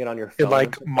streaming it on your phone? in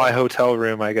like my hotel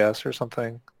room, I guess, or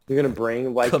something. You're gonna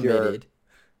bring like Committed.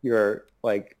 your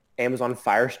like Amazon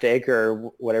Fire Stick or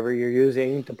whatever you're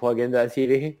using to plug into that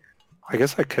TV. I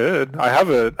guess I could. I have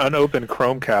an unopened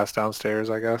Chromecast downstairs.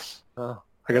 I guess. Oh.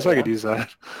 I guess I could use that.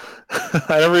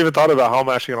 I never even thought about how I'm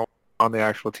actually gonna watch on the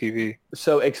actual TV.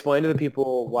 So explain to the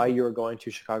people why you were going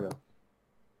to Chicago.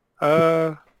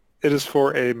 It is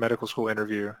for a medical school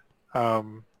interview.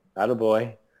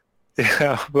 Attaboy.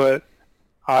 Yeah, but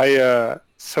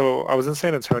so I was in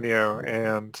San Antonio,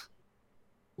 and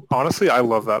honestly, I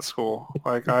love that school.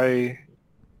 Like I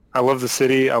love the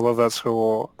city. I love that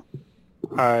school.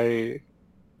 I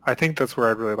I think that's where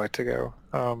I'd really like to go.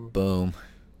 Boom.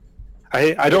 I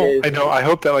It don't is. I know I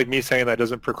hope that like me saying that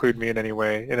doesn't preclude me in any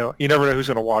way. You know, you never know who's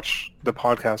going to watch the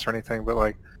podcast or anything, but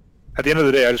like at the end of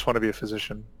the day, I just want to be a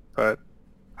physician. But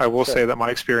I will Sure. say that my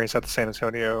experience at the San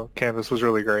Antonio campus was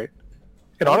really great.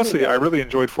 And I think honestly, I really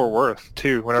enjoyed Fort Worth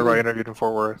too whenever I Mhm. interviewed in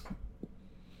Fort Worth.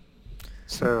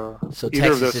 So So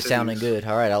either of Texas those is sounding cities. good.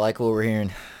 All right, I like what we're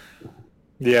hearing.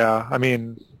 Yeah, I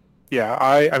mean, yeah,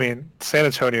 I mean, San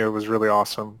Antonio was really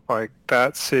awesome. Like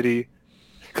that city,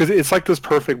 because it's like this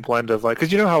perfect blend of like,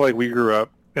 because you know how like we grew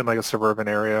up in like a suburban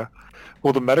area.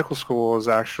 Well, the medical school is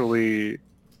actually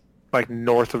like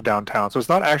north of downtown, so it's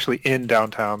not actually in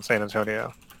downtown San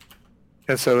Antonio.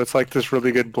 And so it's like this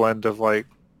really good blend of like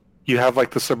you have like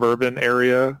the suburban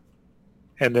area,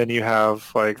 and then you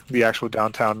have like the actual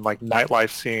downtown like nightlife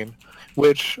scene,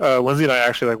 which Lindsay and I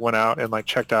actually like went out and like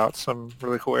checked out some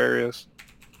really cool areas.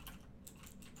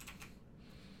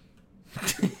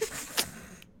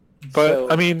 But So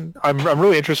I mean, I'm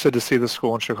really interested to see the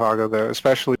school in Chicago though,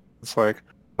 especially since like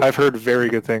I've heard very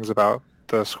good things about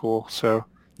the school. So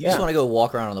You just yeah. want to go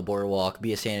walk around on the boardwalk,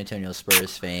 be a San Antonio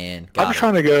Spurs fan. I'm Got just it.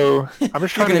 trying to go. I'm just You're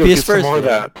trying to gonna go be a get some Spurs more of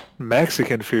fan. that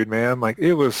Mexican food, man. Like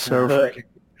it was so freaking.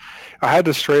 I had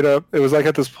to straight up. It was like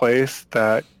at this place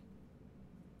that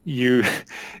you,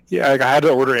 yeah. Like I had to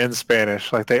order in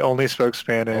Spanish. Like they only spoke Oh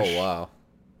Spanish. wow.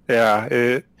 Yeah.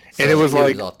 And it So was it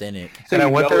was like, authentic. So and I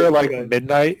you went know there at it's like good.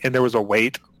 midnight, and there was a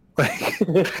wait. Like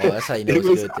Oh, that's how you know it it's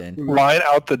was good then. line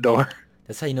out the door.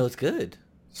 That's how you know it's good.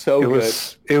 So It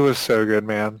good. was so good,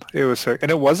 man. It was so,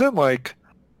 and it wasn't like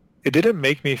it didn't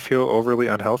make me feel overly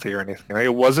unhealthy or anything. Like,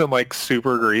 it wasn't like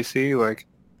super greasy. Like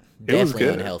it was Definitely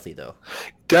good. unhealthy though.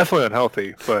 Definitely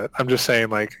unhealthy, but I'm just saying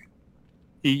like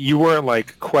you weren't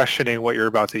like questioning what you're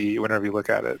about to eat whenever you look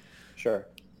at it. Sure.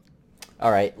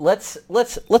 All right, let's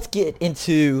get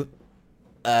into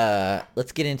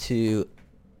let's get into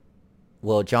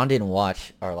well, John didn't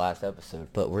watch our last episode,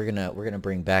 but we're gonna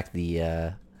bring back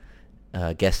the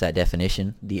guess that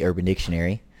definition, the Urban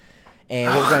Dictionary. And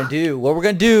what we're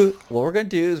gonna do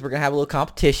is we're gonna have a little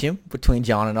competition between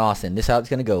John and Austin. This is how it's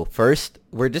gonna go. First,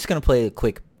 we're just gonna play a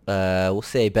quick, we'll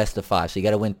say best of 5. So you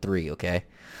gotta win 3, okay?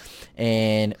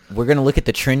 And we're gonna look at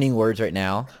the trending words right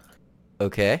now,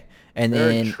 okay? And There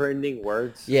are then trending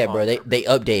words. yeah, bro, on- they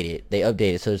update it. They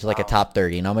update it, so there's like a Wow. top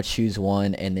 30, and I'm gonna choose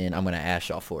one, and then I'm gonna ask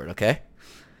y'all for it, okay?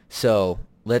 So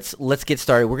let's get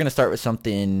started. We're gonna start with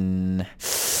something.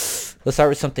 Let's start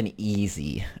with something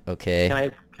easy,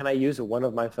 okay? Can I use one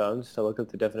of my phones to look up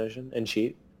the definition and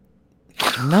cheat?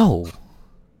 No.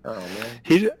 Oh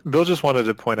man. Bill just wanted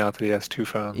to point out that he has 2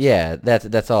 phones. Yeah,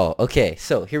 that's all. Okay,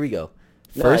 so here we go.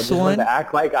 No, I First just wanted one. to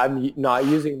act like I'm not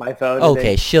using my phone.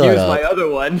 Okay, and shut then use up. my other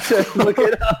one to look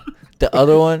it up. The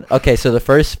other one. Okay, so the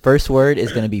first word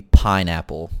is gonna be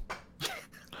pineapple.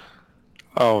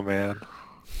 Oh man.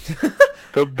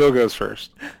 Bill goes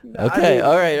first. Okay, mean-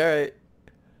 all right.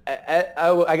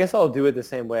 I guess I'll do it the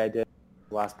same way I did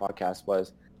last podcast.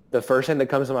 Was the first thing that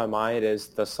comes to my mind is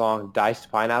the song "Diced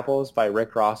Pineapples" by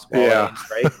Rick Ross. Yeah.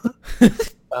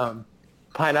 Right.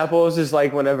 Pineapples is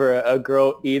like whenever a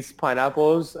girl eats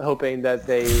pineapples, hoping that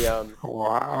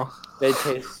Wow. they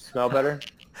smell better.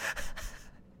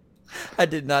 I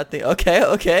did not think.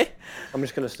 Okay. I'm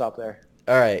just gonna stop there.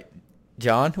 All right,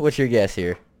 John, what's your guess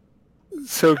here?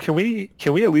 So can we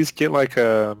at least get like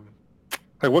a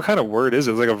like what kind of word is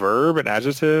it? Is it like a verb, an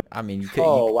adjective? I mean, you could.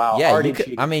 Oh, wow, Yeah, already you could.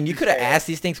 cheating. I mean, you could have Okay. asked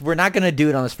these things. We're not gonna do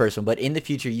it on this first one, but in the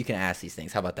future, you can ask these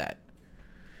things. How about that?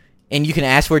 And you can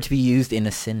ask for it to be used in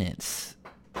a sentence.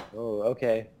 Oh,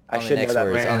 okay. I On the should know next that.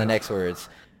 words. man. On the next words.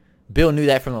 Bill knew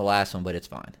that from the last one, but it's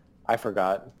fine. I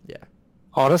forgot. Yeah.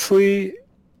 Honestly,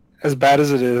 as bad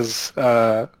as it is,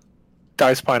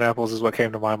 diced pineapples is what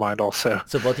came to my mind also.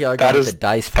 So both of y'all are That going with is- the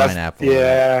diced That's- pineapple.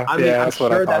 Yeah, I mean, yeah, I'm that's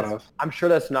what I sure thought that's of. I'm sure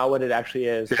that's not what it actually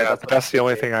is. but Yeah, what that's I the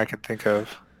only think thing I can think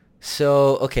of.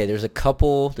 So okay, there's a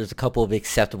couple of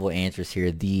acceptable answers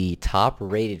here. The top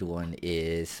rated one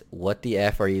is, what the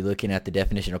F are you looking at the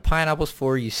definition of pineapples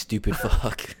for, you stupid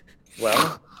fuck? is.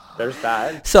 Well, there's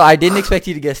that. So I didn't expect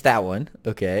you to guess that one,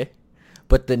 okay?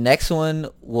 But the next one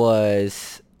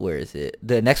was, where is it?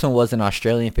 The next one was an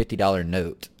Australian $50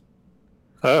 note,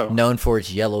 Oh, known for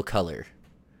its yellow color.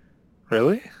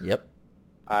 really? Yep.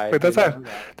 I Wait, did not know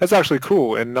that. that's actually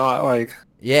cool and not like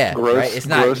Yeah, gross, right? It's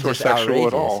not gross or just sexual outrageous.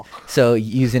 at all. So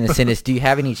using a sentence, do you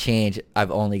have any change?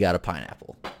 I've only got a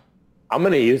pineapple. I'm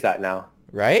gonna use that now.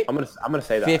 right? I'm gonna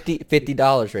say that.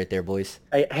 $50 right there, boys.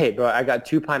 Hey, bro, I got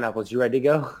 2 pineapples. You ready to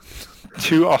go?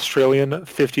 2 Australian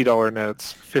 $50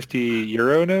 notes, 50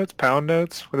 euro notes, pound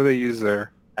notes. What do they use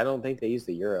there? I don't think they use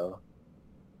the euro.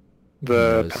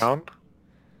 The knows? pound?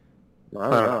 I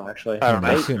don't know, actually. I don't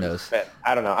know. Who knows?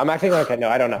 I don't know. I'm acting like I know.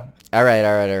 I don't know. All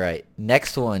right.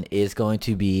 Next one is going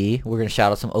to be, we're going to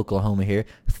shout out some Oklahoma here.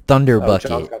 Thunder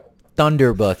Bucket.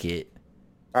 Thunder Bucket.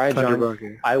 All right, Thunder John.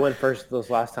 Bucket. I went first this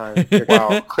last time.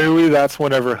 Wow, clearly that's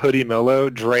whenever Hoodie Mello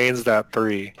drains that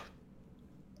 3.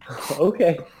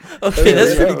 Okay. Okay,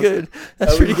 that's pretty good.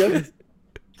 That's That pretty was good.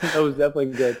 That was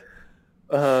definitely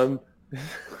good.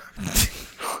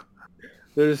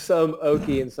 There's some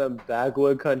Okie in some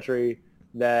backwood country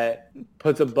that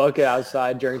puts a bucket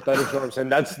outside during thunderstorms,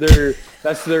 and that's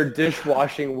their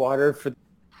dishwashing water for.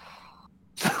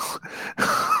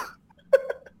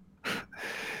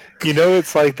 You know,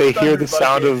 it's like they hear the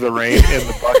sound of the rain in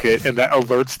the bucket, and that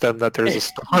alerts them that there's a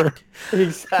storm.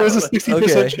 Exactly. There's a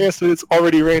 60% chance that it's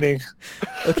already raining.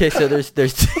 Okay, so there's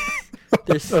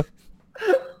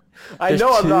I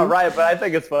know I'm not right, but I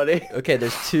think it's funny. okay,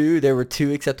 there were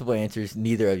 2 acceptable answers.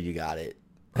 Neither of you got it.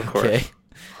 Of course. Okay.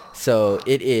 So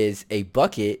it is a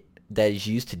bucket that is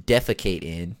used to defecate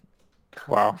in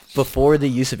Wow. before the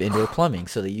use of indoor plumbing.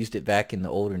 So they used it back in the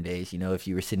olden days. You know, if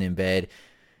you were sitting in bed,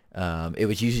 it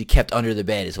was usually kept under the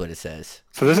bed is what it says.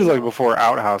 So this is like before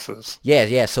outhouses.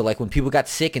 Yeah. So like when people got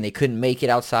sick and they couldn't make it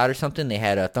outside or something, they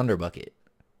had a thunder bucket.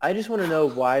 I just want to know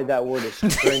why that word is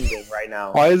trending right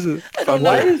now. Why is it thunder?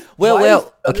 Why is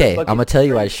Okay, thunder I'm going to tell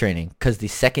you why bucket it's training. Because the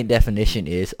second definition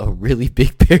is a really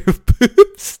big pair of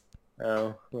boobs.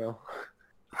 Oh, well.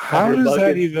 How Thunder does that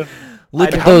bucket. even...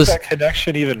 Look at How those. is that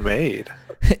connection even made?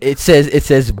 It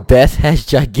says Beth has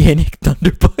gigantic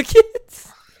thunder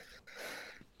buckets.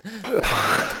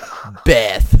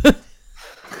 Beth.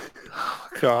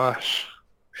 Gosh.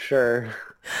 Sure.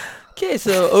 Okay,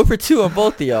 so over 2 on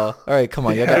both of y'all. All right, come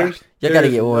on, y'all got to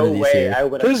get one of these here.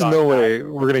 There's no way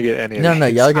we're going to get any of No,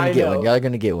 these. y'all are gonna I get know. one. Y'all are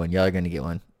gonna get one. Y'all are gonna get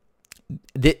one.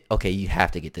 Okay, you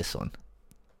have to get this one.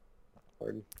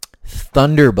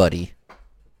 Thunder Buddy.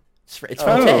 It's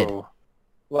from Ted. Oh,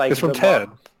 Like it's from the Ted.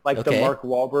 Like Okay. the Mark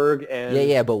Wahlberg and...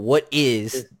 Yeah, but what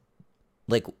is,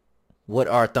 like, what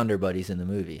are Thunder Buddies in the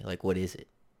movie? Like, what is it?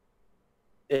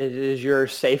 It is your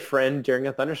safe friend during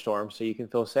a thunderstorm, so you can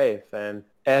feel safe. And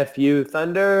F you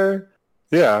thunder,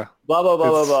 Yeah. blah, blah, blah,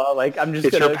 blah, It's- blah. Like, I'm just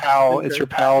It's gonna... your pal. It's your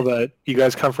pal that you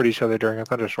guys comfort each other during a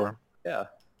thunderstorm. Yeah.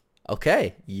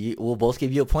 Okay, we'll both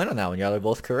give you a point on that one. Y'all are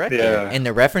both correct. Yeah. there. And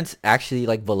the reference actually,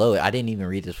 like, below it, I didn't even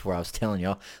read this before I was telling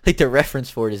y'all. Like, the reference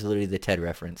for it is literally the Ted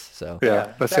reference. So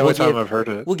Yeah, that's the We'll only time give- I've heard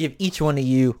it. we'll give each one of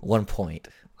you 1 point.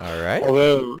 All right.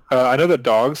 Although I know that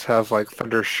dogs have like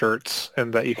thunder shirts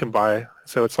and that you can buy.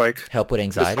 So it's like, Help with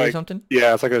anxiety or like- something?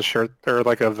 yeah, it's like a shirt or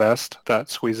like a vest that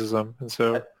squeezes them, and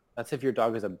so That's if your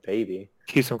dog is a baby.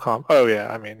 keeps them calm. Oh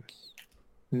yeah, I mean,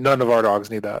 none of our dogs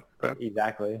need that. But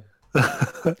Exactly.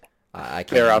 I can't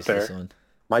They're out use this there. one.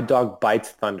 My dog bites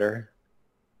thunder.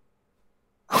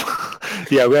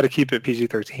 yeah, we got to keep it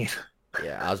PG-13.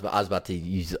 Yeah, I was about to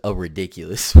use a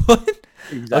ridiculous one.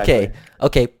 Exactly.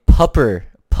 Okay, pupper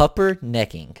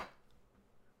necking.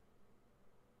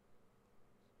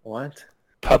 What?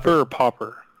 Pupper or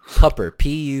popper? Pupper,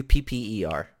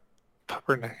 P-U-P-P-E-R.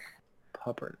 Pupper neck.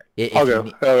 Pupper. If I'll you go.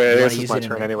 need- Oh yeah, you wanna this is use my it in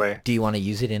turn a- anyway. Do you want to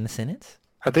use it in a sentence?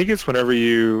 I think it's whenever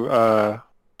you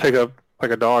pick up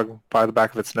like a dog by the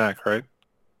back of its neck, right?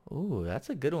 Ooh, that's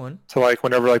a good one. So like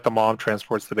whenever like the mom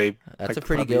transports the baby. That's like, a the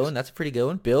pretty good puppies. one. That's a pretty good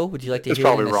one. Bill, would you like to It's hear it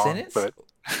probably in a wrong, sentence? but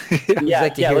Would you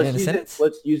like to hear it in a let's use sentence?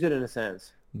 Let's use it in a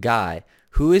sentence. Guy,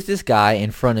 who is this guy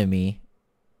in front of me?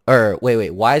 Or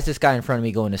wait, why is this guy in front of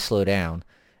me going to slow down?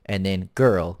 And then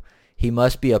girl, he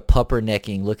must be a pupper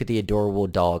necking. Look at the adorable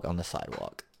dog on the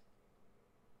sidewalk.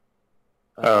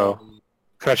 Oh.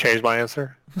 Can I change my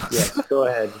answer? Yes, go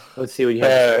ahead. Let's see what you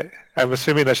have. I'm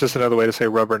assuming that's just another way to say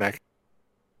rubberneck.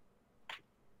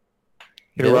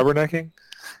 You know Bill? rubbernecking?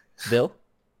 Bill?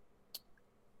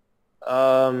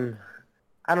 I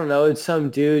don't know. It's some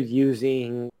dude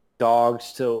using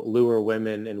dogs to lure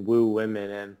women and woo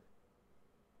women, and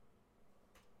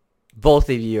Both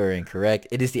of you are incorrect.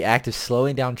 It is the act of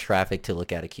slowing down traffic to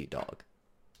look at a cute dog.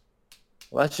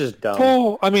 well, that's just dumb.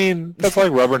 Well, I mean, that's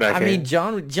like rubbernecking. I mean,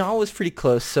 John was pretty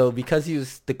close, so because he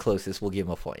was the closest, we'll give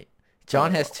him a point.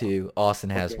 John has 2. Austin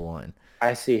has Okay. 1.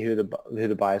 I see who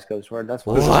the bias goes toward. That's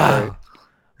fine. This is Wow.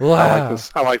 great. Wow.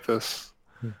 I like this.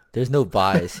 There's no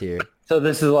bias here. So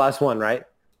this is the last one, right?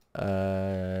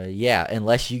 Yeah,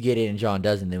 unless you get it and John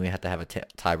doesn't, then we have to have a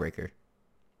tiebreaker.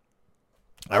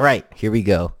 All right, here we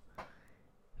go.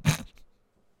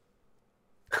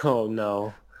 Oh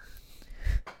no.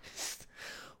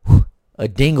 A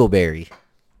dingleberry.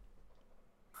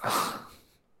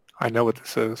 I know what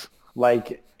this is.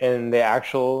 Like in the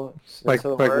actual sense Like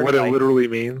of the word, what it literally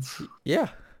means. Yeah.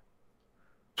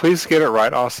 Please get it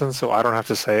right, Austin, so I don't have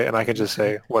to say it, and I can just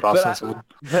say what Austin said.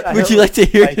 But I Would you don't- like to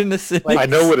hear it in a sentence? I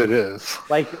know what it is.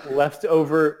 like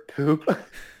leftover poop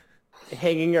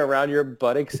hanging around your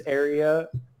buttocks area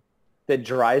that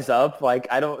dries up? Like,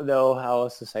 I don't know how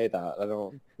else to say that. I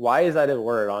don't. Why is that a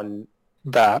word on?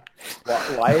 That.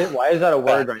 Why is that a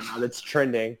word right now that's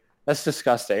trending? That's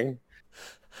disgusting.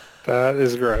 That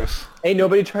is gross. Ain't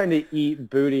nobody trying to eat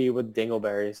booty with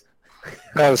dingleberries.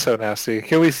 That is so nasty.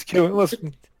 Let's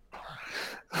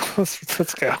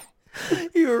go.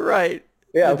 You were right.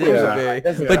 Yeah, The of course. dingleberry.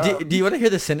 Doesn't But count. do you want to hear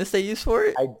the sentence they use for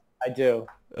it? I do.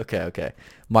 Okay.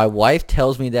 My wife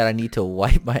tells me that I need to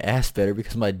wipe my ass better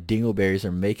because my dingleberries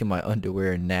are making my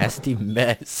underwear a nasty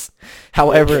mess.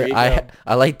 However, There you go.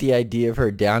 I like the idea of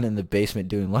her down in the basement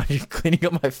doing laundry, cleaning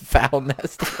up my foul,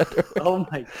 nasty underwear. Oh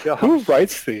my god. Who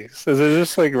writes these? Is it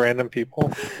just like random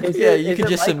people? Yeah, you is could it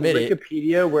just like submit it.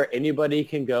 Wikipedia where anybody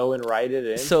can go and write it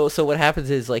in? So what happens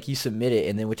is like you submit it,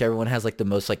 and then whichever one has like the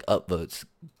most like upvotes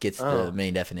gets the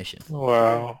main definition.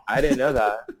 Wow. I didn't know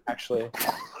that, actually.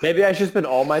 Maybe I should spend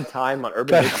all my time on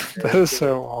Urban Dictionary That is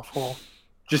so awful.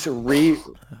 just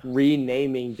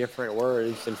renaming different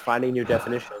words and finding new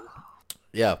definitions.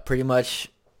 Yeah, pretty much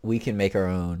we can make our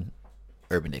own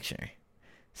Urban Dictionary.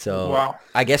 So Wow.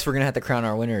 I guess we're gonna have to crown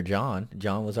our winner, John.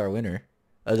 John was our winner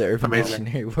of the Urban Amazing.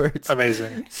 Dictionary words.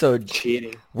 Amazing. So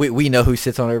Cheating. we know who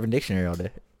sits on Urban Dictionary all day.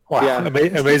 Wow. Yeah.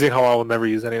 Amazing how I will never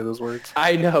use any of those words.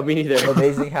 I know, me neither.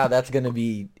 Amazing how that's gonna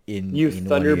be in You in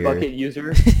thunder one of your- bucket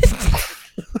user.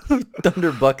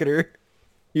 Thunder bucketer.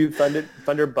 You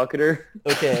thunder bucketer.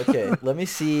 Okay. Let me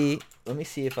see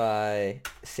if I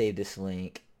saved this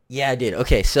link. Yeah, I did.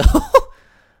 Okay, so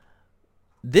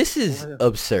this is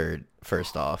absurd,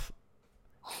 first off.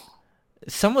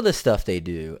 Some of the stuff they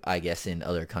do, I guess, in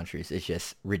other countries is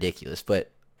just ridiculous.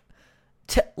 But,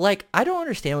 like, I don't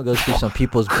understand what goes through some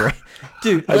people's brain.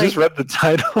 Dude, I just read the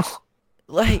title.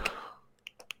 like,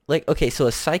 okay, so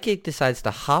a psychic decides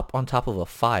to hop on top of a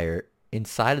fire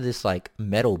inside of this, like,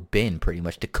 metal bin, pretty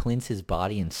much, to cleanse his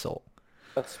body and soul.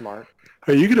 That's smart.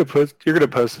 Are you gonna post? You're gonna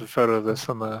post a photo of this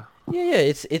on the? Yeah,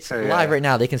 it's Oh, live yeah. right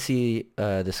now. They can see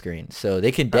the screen, so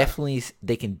they can definitely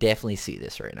see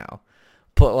this right now.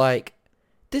 But like,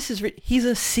 this is he's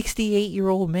a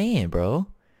 68-year-old man, bro,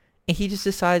 and he just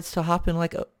decides to hop in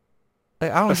like I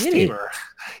don't A get steamer.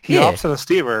 He Yeah. hops in a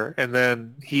steamer and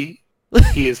then he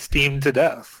is steamed to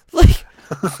death. it. Like,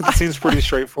 It seems pretty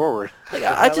straightforward.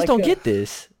 I just like don't a- get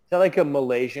this, Is that like a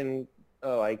Malaysian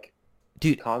like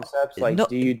dude. concept? Like, No,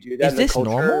 do you do that Is in the this culture?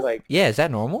 normal? Like, Yeah, is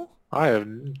that normal? I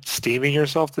am steaming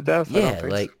yourself to death. I don't Yeah,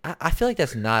 think like I feel like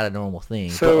that's not a normal thing.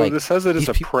 so. but like This says that it's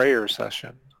these a prayer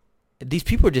session. these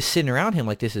people are just sitting around him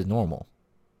like this is normal.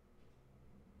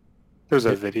 There's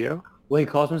a video. well, he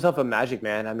calls himself a magic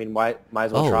man. I mean, why? Might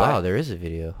as well Oh try. wow, there is a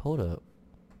video. Hold up.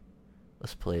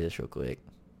 Let's play this real quick.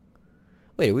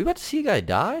 Wait, are we about to see a guy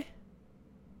die?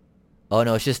 Oh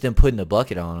no, it's just them putting the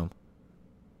bucket on him.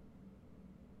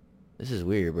 This is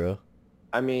weird, bro.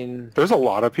 I mean, There's a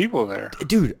lot of people there.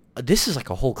 Dude, this is like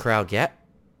a whole crowd. Yeah.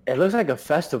 it looks like a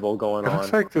festival going It on.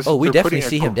 looks like this. Oh, we they're definitely putting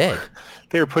see him dead.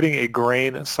 They're putting a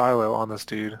grain silo on this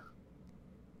dude.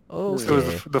 Oh, So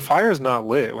the fire's not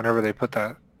lit whenever they put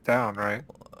that down, right?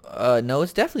 no,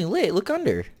 it's definitely lit. Look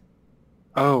under.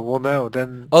 Oh well, no.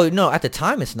 Then Oh no, at the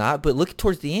time it's not, but look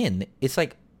towards the end. It's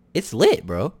like it's lit,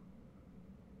 bro.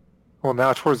 well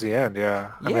now towards the end,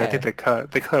 yeah. I mean, I think Yeah.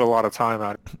 they cut a lot of time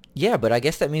out. Yeah, but I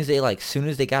guess that means they like soon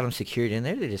as they got him secured in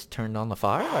there, they just turned on the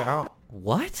fire. Like,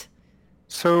 what?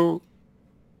 So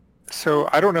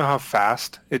I don't know how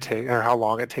fast it takes or how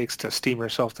long it takes to steam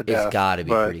yourself to death. It's got to be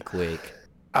but pretty quick.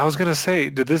 I was gonna say,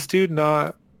 did this dude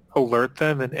not alert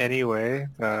them in any way?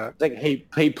 It's like,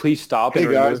 hey, please stop. Hey,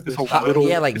 and guys, remove it's this a stuff. little-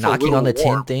 Yeah, like it's a knocking on the little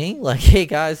warm. tin thing. Like, hey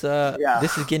guys, Yeah.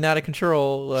 this is getting out of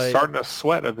control. Like, Starting to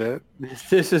sweat a bit.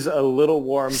 This is a little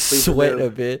warm. Please sweat remove.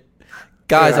 a bit.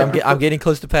 Guys, Yeah. I'm getting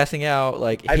close to passing out.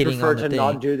 Like I hitting prefer on the to thing.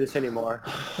 not do this anymore.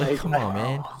 Like, come on,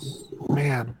 man.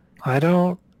 Man, I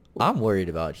don't. I'm worried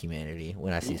about humanity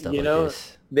when I see stuff You like know,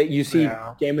 this. that you see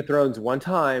Yeah. Game of Thrones one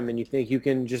time and you think you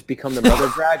can just become the mother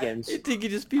of dragons, You think you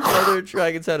just be mother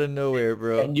dragons out of nowhere,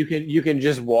 bro? and you can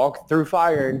just walk through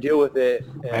fire and deal with it.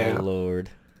 Oh And Lord.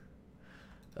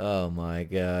 Oh my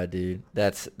God, dude.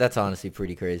 That's honestly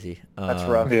pretty crazy. That's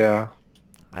rough. Yeah.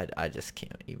 I just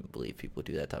can't even believe people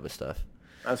do that type of stuff.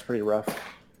 that's pretty rough.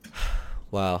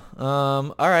 Wow.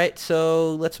 All right.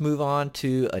 So let's move on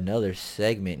to another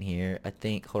segment here. I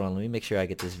think. Hold on. Let me make sure I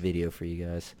get this video for you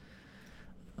guys.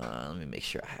 Let me make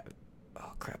sure I have it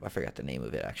Oh crap! I forgot the name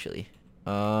of it actually.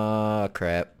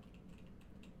 Crap.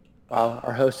 Wow,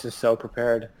 our host is so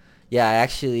prepared. Yeah, I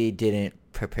actually didn't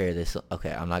prepare this.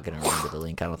 Okay, I'm not gonna remember the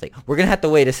link. I don't think we're gonna have to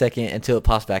wait a second until it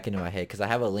pops back into my head because I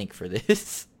have a link for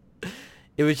this.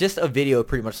 It was just a video,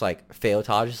 pretty much like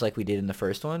fail-tages, like we did in the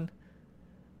first one.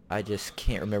 I just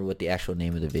can't remember what the actual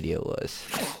name of the video was.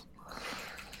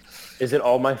 Is it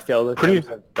all my failed attempts?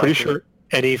 Pretty sure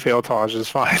any fail-tage is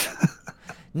fine.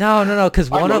 No,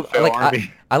 because I one love of Fail like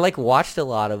Army. I like watched a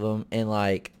lot of them, and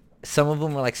like some of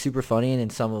them were like super funny, and then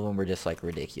some of them were just like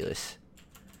ridiculous.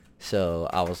 So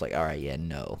I was like, all right, yeah,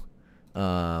 no.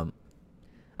 I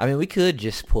mean, we could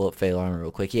just pull up Fail Armor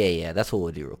real quick. Yeah, that's what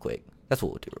we'll do real quick.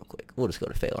 We'll just go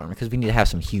to Fail Armor because we need to have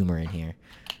some humor in here.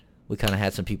 We kind of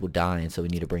had some people dying, so we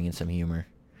need to bring in some humor.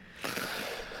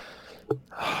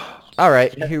 All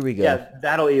right, here we go. Yeah,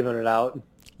 that'll even it out.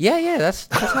 Yeah, that's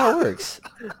how it works.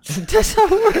 That's how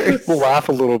it works. We'll laugh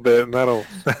a little bit, and that'll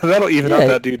even out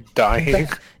that dude dying.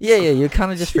 Yeah, you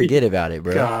kind of just forget about it,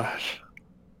 bro. Gosh.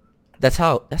 That's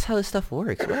how this stuff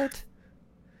works. What?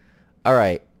 All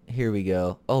right, here we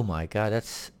go. Oh my god,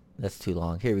 that's too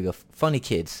long. Here we go. Funny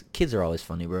kids. Kids are always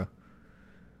funny, bro.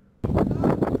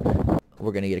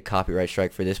 We're gonna get a copyright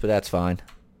strike for this, but that's fine.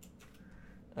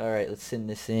 All right, let's send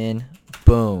this in.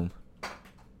 Boom.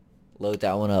 Load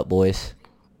that one up, boys.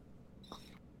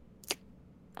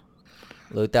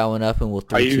 Load that one up, and we'll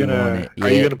 3, 2, 1 it. Yeah. Are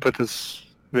you gonna put this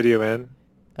video in?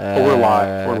 We're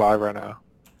live. We're live right now.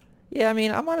 Yeah, I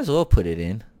mean, I might as well put it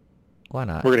in. Why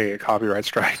not? We're gonna get copyright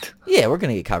striked. Yeah, we're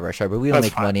gonna get copyright strike, but we don't That's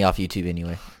make fine. money off YouTube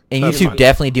anyway. And That's YouTube fine.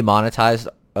 definitely demonetized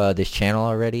this channel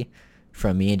already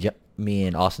from me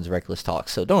and Austin's Reckless Talk.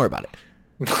 So don't worry about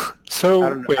it. So I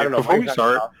don't wait, know before what we you're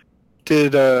start, talking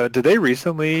did they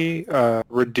recently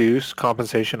reduce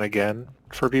compensation again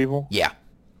for people? Yeah.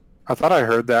 I thought I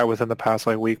heard that within the past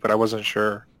week, but I wasn't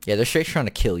sure. Yeah, they're straight trying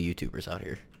to kill YouTubers out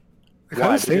here. It kind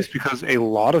Why? of stinks because a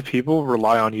lot of people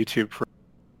rely on YouTube for.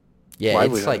 Yeah,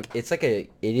 livelihood. it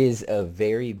is a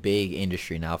very big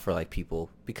industry now for like people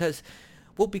because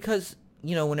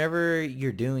you know, whenever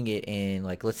you're doing it and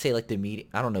like let's say like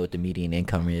I don't know what the median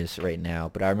income is right now,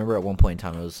 but I remember at one point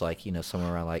in time it was like, you know,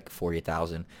 somewhere around like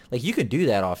 40,000. Like you can do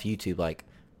that off YouTube like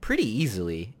pretty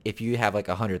easily if you have like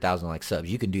 100,000 like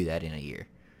subs. You can do that in a year.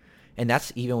 And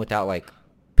that's even without like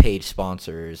paid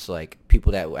sponsors, like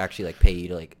people that actually like pay you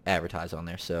to like advertise on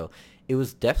there. So it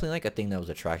was definitely like a thing that was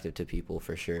attractive to people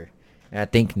for sure. And I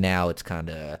think now it's kind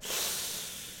of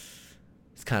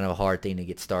a hard thing to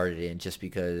get started in just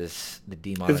because the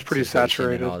demonetization It's pretty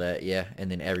saturated. and all that. Yeah, and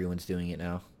then everyone's doing it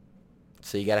now.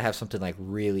 So you got to have something like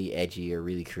really edgy or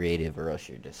really creative or else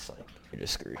you're just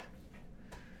screwed.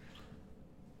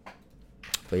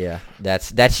 But yeah,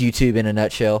 that's YouTube in a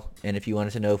nutshell. And if you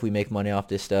wanted to know if we make money off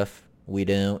this stuff, we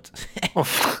don't.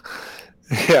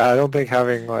 Yeah, I don't think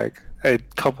having like a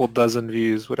couple dozen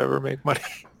views would ever make money.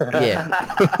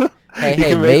 Yeah. Hey, You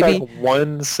can make maybe. like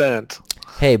 1 cent.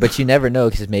 Hey, but you never know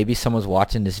because maybe someone's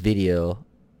watching this video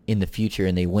in the future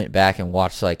and they went back and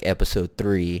watched like episode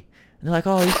 3 and they're like,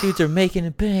 "Oh, these dudes are making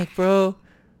it bank, bro."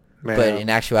 Man. But in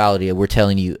actuality, we're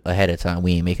telling you ahead of time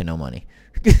we ain't making no money.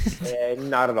 Yeah,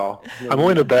 not at all. I'm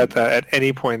willing to bet that at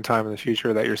any point in time in the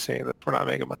future that you're seeing that we're not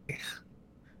making money.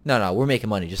 No, we're making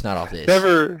money, just not off this.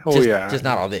 Never. Oh just, yeah. just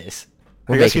not off this.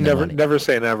 I We're guess you making the money. never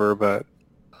say never, but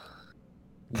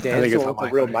Dan's think the it's one with the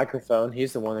unlikely. real microphone.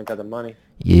 He's the one that got the money.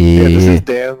 Yeah, this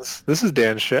is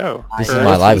Dan's show. This is Or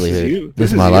my else livelihood. you.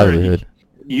 This is my your- livelihood.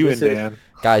 You This and is- Dan.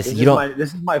 Guys, This you is don't.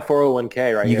 this is my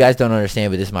 401k right You here. guys don't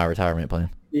understand, but this is my retirement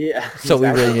plan. Yeah. So we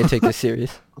exactly. really need to take this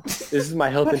serious. This is my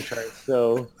health insurance.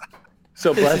 So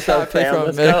This bless is how I up, pay fam. for my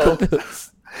Let's medical go.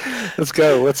 bills. Let's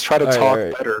go. Let's try to All right, talk all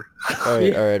right. better.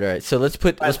 All right. So let's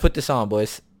put this on,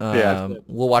 boys. Yeah.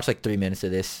 We'll watch like 3 minutes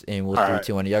of this, and we'll All 3, right.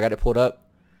 2, 1. Y'all got it pulled up?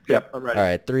 Yep. I'm ready. All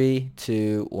right, 3,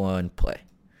 2, 1, play.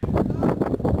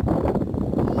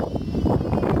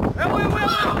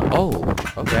 Oh,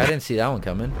 okay. I didn't see that one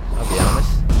coming. I'll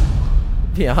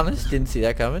be honest. Didn't see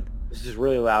that coming. This is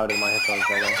really loud in my headphones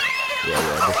right now.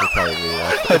 Yeah. This is probably really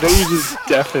loud. I know you just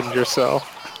deafened yourself.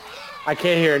 I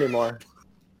can't hear anymore.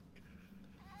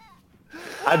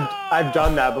 I've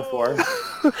done that before.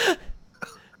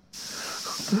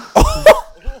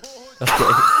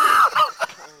 Okay.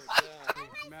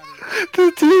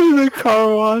 The dude in the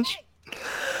car wash.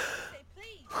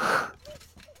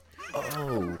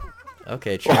 Oh.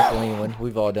 Okay, trampoline one.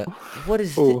 We've all done. What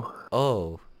is this? Ooh.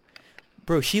 Oh.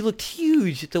 Bro, she looked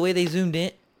huge the way they zoomed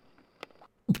in.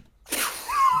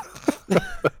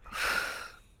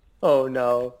 Oh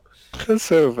no. That's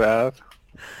so bad.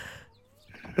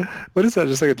 What is that?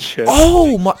 Just like a chip?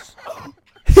 Oh my.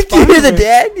 Do you hear the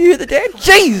dad? Do you hear the dad?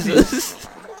 Jesus!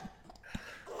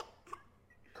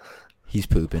 He's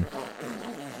pooping.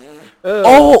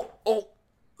 Oh!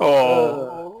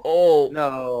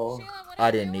 No.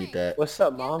 I didn't need that. What's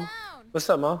up, Mom? What's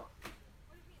up, Mom?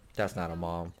 That's not a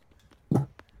mom.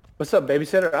 What's up,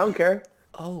 babysitter? I don't care.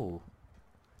 Oh.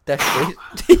 That's face.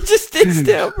 He just sits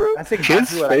down, bro. That's Kids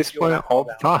exactly what I face feel when I plant all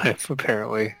the fall time,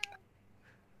 apparently.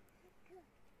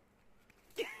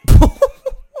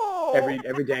 down.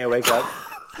 Every day I wake up.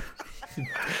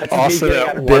 That's Also me getting at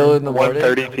out of Bill in the morning.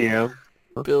 1:30 p.m.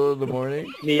 Bill in the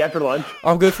morning. me after lunch.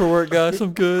 I'm good for work, guys.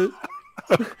 I'm good.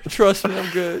 Trust me, I'm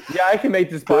good. Yeah, I can make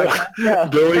this podcast. Yeah.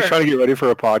 Billy's trying to get ready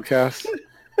for a podcast.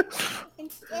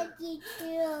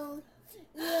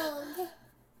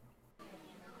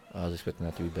 I was expecting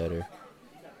that to be better.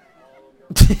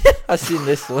 I seen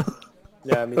this one.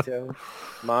 Yeah, me too.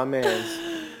 My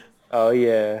man's. Oh,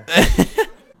 yeah.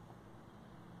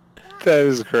 That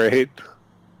is great.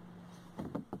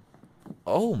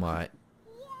 Oh my.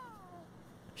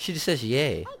 She just says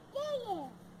yay.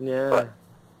 Yeah.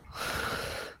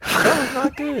 That was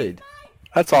not good.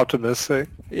 That's optimistic.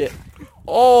 Yeah.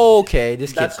 Okay,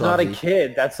 this kid's That's not clumsy. a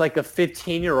kid. That's like a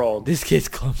 15-year-old. This kid's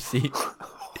clumsy.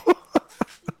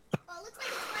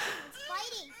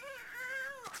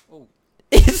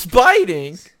 It's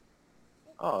biting.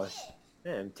 Oh,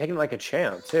 man. Taking it like a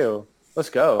champ, too. Let's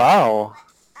go. Wow.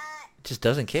 Just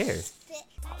doesn't care.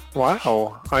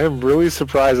 Wow. I am really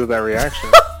surprised at that reaction.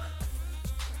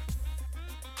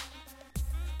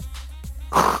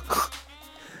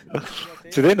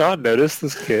 Do they not notice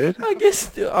this kid? I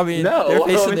guess. I mean, No, they're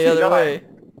facing obviously the other not. way.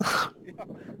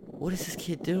 What is this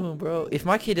kid doing, bro? If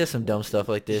my kid does some dumb stuff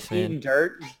like this, Eating man.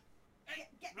 dirt.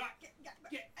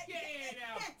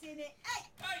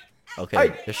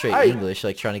 Okay, they're straight Hey. English,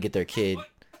 like trying to get their kid.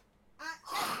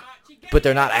 But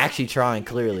they're not actually trying,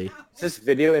 clearly. Is this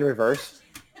video in reverse?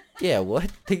 Yeah,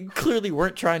 what? They clearly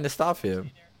weren't trying to stop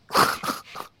him.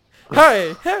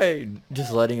 Hey, hey!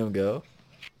 Just letting him go.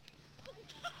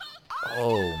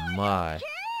 Oh my.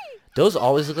 Those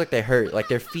always look like they hurt, like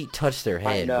their feet touch their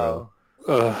head, I bro.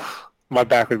 know. Ugh, my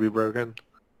back would be broken.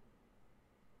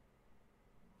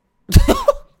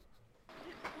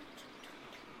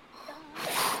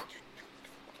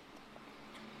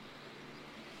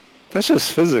 That's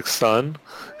just physics, son.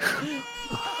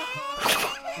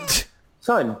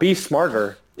 Son, be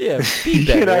smarter. Yeah, be You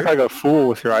can't act better. like a fool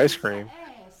with your ice cream.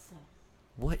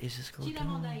 What is this girl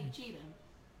doing?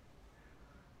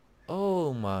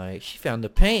 Oh my, she found the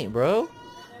paint, bro.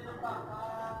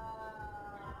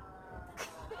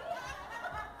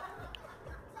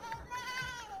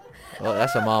 Well,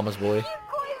 that's a mama's boy.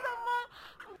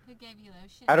 Who gave you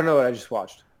lotion? I don't know what I just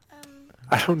watched.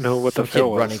 I don't know what Some the kid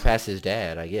film was. running past his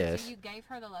dad, I So guess. you gave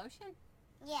her the lotion?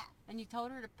 Yeah. And you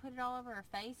told her to put it all over her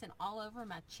face and all over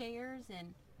my chairs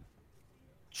and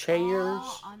Chairs.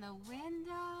 all on the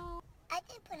window? I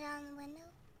did put it on the window.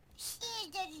 She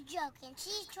is just joking.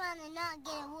 She's trying to not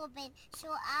get a whooping, so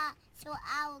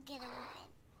I will get a whooping.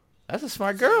 That's a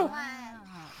smart girl. Wow.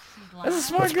 She's That's a lying.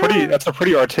 smart That's girl. pretty. That's a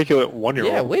pretty articulate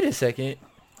 1-year-old. Yeah, wait a second.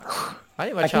 I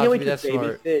need my I child can't to wait be to that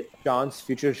smart. babysit John's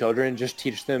future children. Just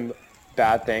teach them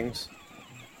bad things.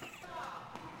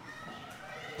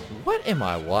 What am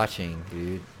I watching,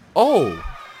 dude? Oh,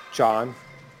 John,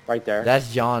 right there.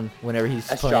 that's John whenever he's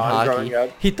That's playing John hockey. growing up.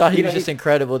 He thought he You was know, just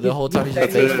incredible the whole time he's just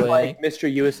He face was playing. like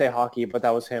Mr. USA Hockey, but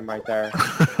that was him right there.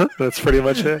 That's pretty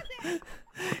much it.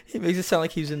 He makes it sound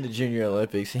like he was in the Junior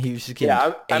Olympics and he was just getting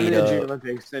Yeah, I'm in ate the up. Junior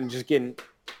Olympics and just getting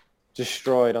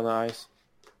destroyed on the ice.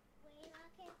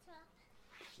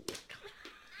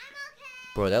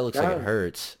 Bro, that looks like Yeah. it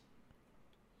hurts.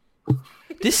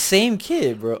 This same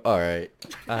kid, bro. All right,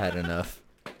 I had enough.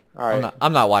 All right.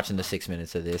 I'm not watching the 6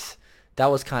 minutes of this. That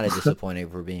was kind of disappointing, if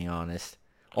we're being honest.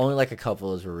 Only like a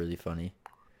couple of those were really funny.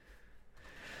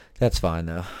 That's fine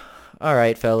though. All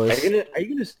right, fellas. Are you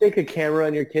gonna stick a camera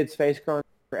in your kid's face growing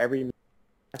for every?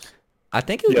 I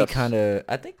think it would Yes. be kind of.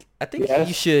 I think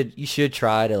Yes. you should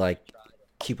try to like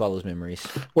keep all those memories.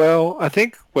 Well, I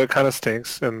think what kind of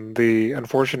stinks and the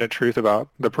unfortunate truth about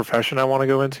the profession I want to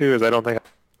go into is I don't think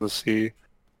I'll see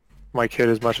my kid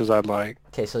as much as I'd like.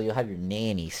 Okay, so you'll have your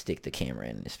nanny stick the camera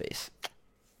in his face.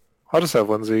 I'll just have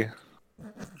Lindsay.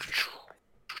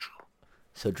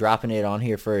 So dropping it on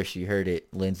here first, you heard it.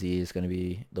 Lindsay is going to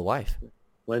be the wife.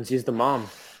 Lindsay's the mom.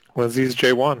 Lindsay's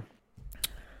J1.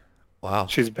 Wow.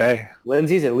 She's bae.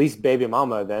 Lindsay's at least baby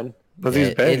mama then. Lindsay's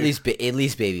Yeah, bae. at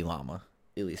least baby mama.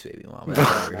 At least baby mama. That's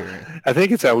what we're hearing. I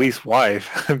think it's at least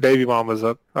wife. Baby mama's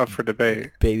up for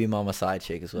debate. Baby mama side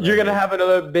chick is what You're I gonna heard. have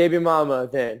another baby mama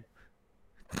then.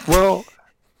 Well,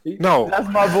 No. That's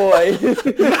my boy.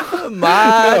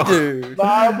 My No. dude.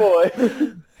 My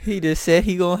boy. He just said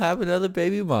he gonna have another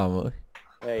baby mama.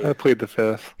 Hey, I plead the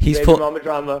fifth. He's baby pull, mama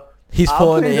drama. he's I'll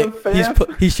pulling plead the, the he's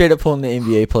fifth. he's straight up pulling the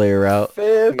NBA player out.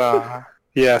 Fifth. Nah.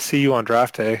 Yeah, see you on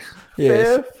draft day.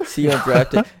 Yes. Fifth. See you on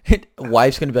draft day.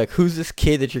 Wife's gonna be like, "Who's this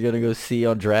kid that you're gonna go see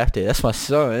on draft day?" That's my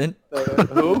son.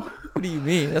 Who? What do you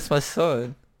mean? That's my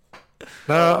son.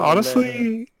 No, Oh,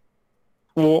 honestly,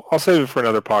 well, I'll save it for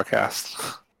another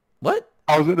podcast. What?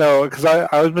 Because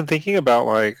I've been thinking about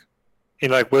like,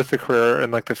 like with the career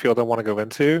and like the field I want to go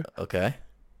into, Okay.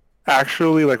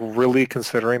 actually like really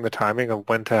considering the timing of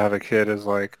when to have a kid is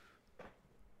like,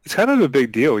 it's kind of a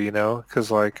big deal,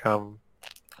 because like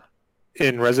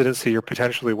in residency you're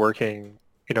potentially working,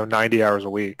 90 hours a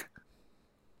week,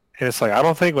 and it's like I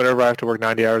don't think whenever I have to work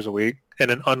 90 hours a week in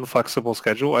an unflexible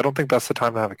schedule, I don't think that's the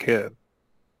time to have a kid.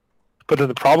 But then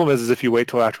the problem is if you wait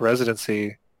till after residency,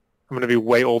 I'm going to be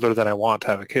way older than I want to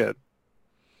have a kid.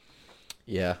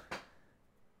 Yeah.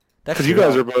 That's Because you true.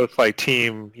 guys are both like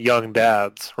team young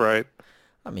dads, right?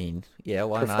 I mean, yeah.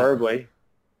 Why not? Preferably.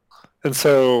 And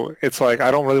so it's like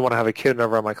I don't really want to have a kid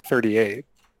whenever I'm like 38.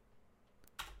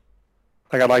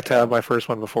 Like I'd like to have my first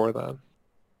one before then.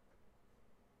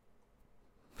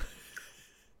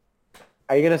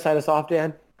 Are you gonna sign us off,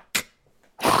 Dan?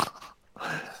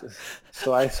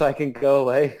 So I can go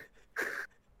away.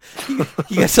 You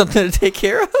got something to take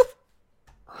care of?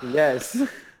 Yes.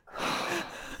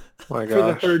 My For the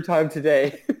gosh. third time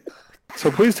today.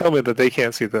 So please tell me that they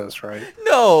can't see this, right?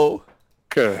 No.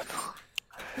 Good.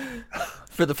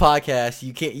 For the podcast,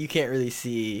 you can't really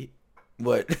see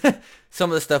what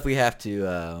some of the stuff we have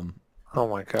to Oh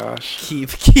my gosh.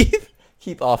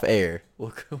 keep off air.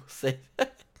 We'll say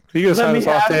that. You gonna sign me us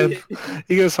off, have Dan? it.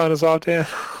 You gonna sign us off, Dan?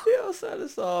 Yeah, I'll sign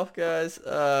us off, guys.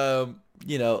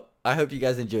 I hope you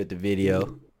guys enjoyed the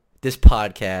video, this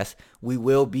podcast. We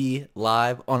will be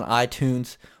live on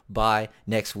iTunes by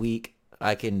next week.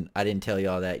 I didn't tell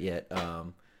y'all that yet.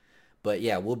 But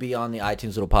yeah, we'll be on the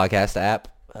iTunes little podcast app.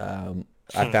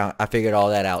 I figured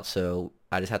all that out, so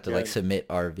I just have to like Good. submit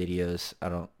our videos. I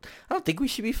don't think we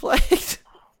should be flagged.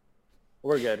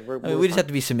 We're good. I mean, we just have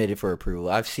to be submitted for approval.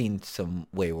 I've seen some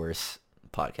way worse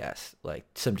podcasts, like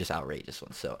some just outrageous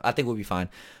ones. So I think we'll be fine.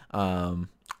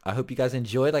 I hope you guys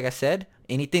enjoyed. Like I said,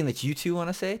 anything that you two want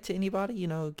to say to anybody,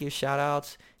 give shout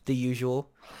outs, the usual.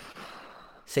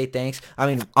 Say thanks. I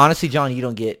mean, honestly, John, you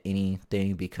don't get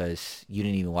anything because you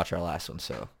didn't even watch our last one.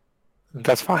 So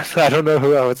That's fine. I don't know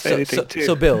who I would say anything to.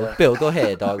 So Bill, go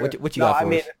ahead, dog. What you got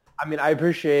for us? I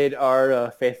appreciate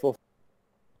our faithful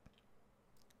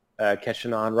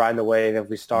catching on, riding the wave as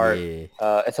we start. Yeah.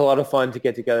 It's a lot of fun to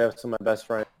get together with some of my best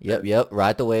friends. Yep.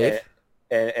 Ride the wave.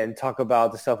 And talk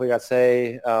about the stuff we got to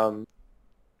say.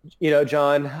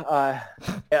 John, I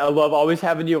love always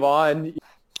having you on,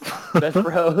 best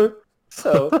bro.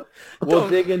 So we'll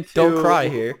dig into. Don't cry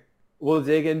here. We'll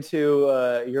dig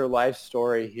into your life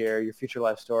story here, your future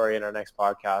life story in our next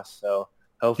podcast. So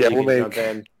hopefully you can jump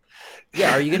in.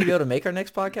 Yeah, are you going to be able to make our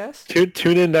next podcast?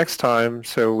 Tune in next time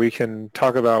so we can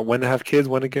talk about when to have kids,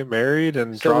 when to get married,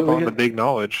 and drop on the big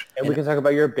knowledge. And we can talk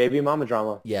about your baby mama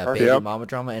drama. Yeah, Perfect. baby mama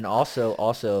drama. And also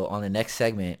on the next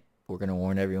segment, we're going to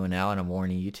warn everyone now, and I'm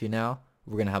warning you two now,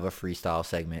 we're going to have a freestyle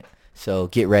segment. So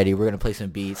get ready. We're going to play some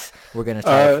beats. We're going to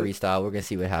try a freestyle. We're going to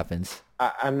see what happens.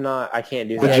 I can't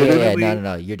do that. Yeah.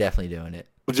 No. You're definitely doing it.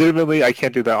 Legitimately, I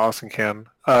can't do that. Austin can.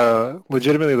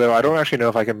 Legitimately, though, I don't actually know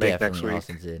if I can make next week.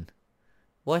 Austin's in.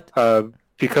 What?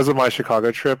 Because of my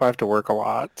Chicago trip, I have to work a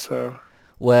lot. So.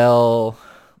 Well,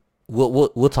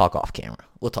 we'll talk off camera.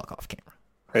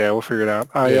 Yeah, we'll figure it out.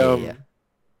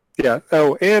 Yeah.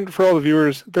 Oh, and for all the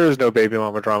viewers, there is no baby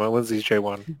mama drama. Lindsay's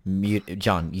J1. Mute,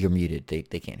 John. You're muted. They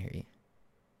can't hear you.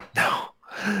 No.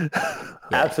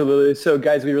 Absolutely. So,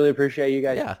 guys, we really appreciate you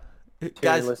guys. Yeah.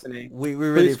 Guys, listening. We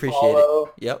really appreciate it.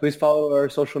 Yep. Please follow our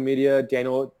social media.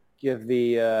 Daniel, give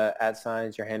the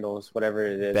 @ your handles, whatever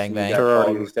it is. Bang, bang.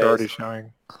 They're already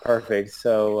showing. Perfect.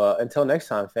 So until next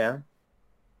time, fam.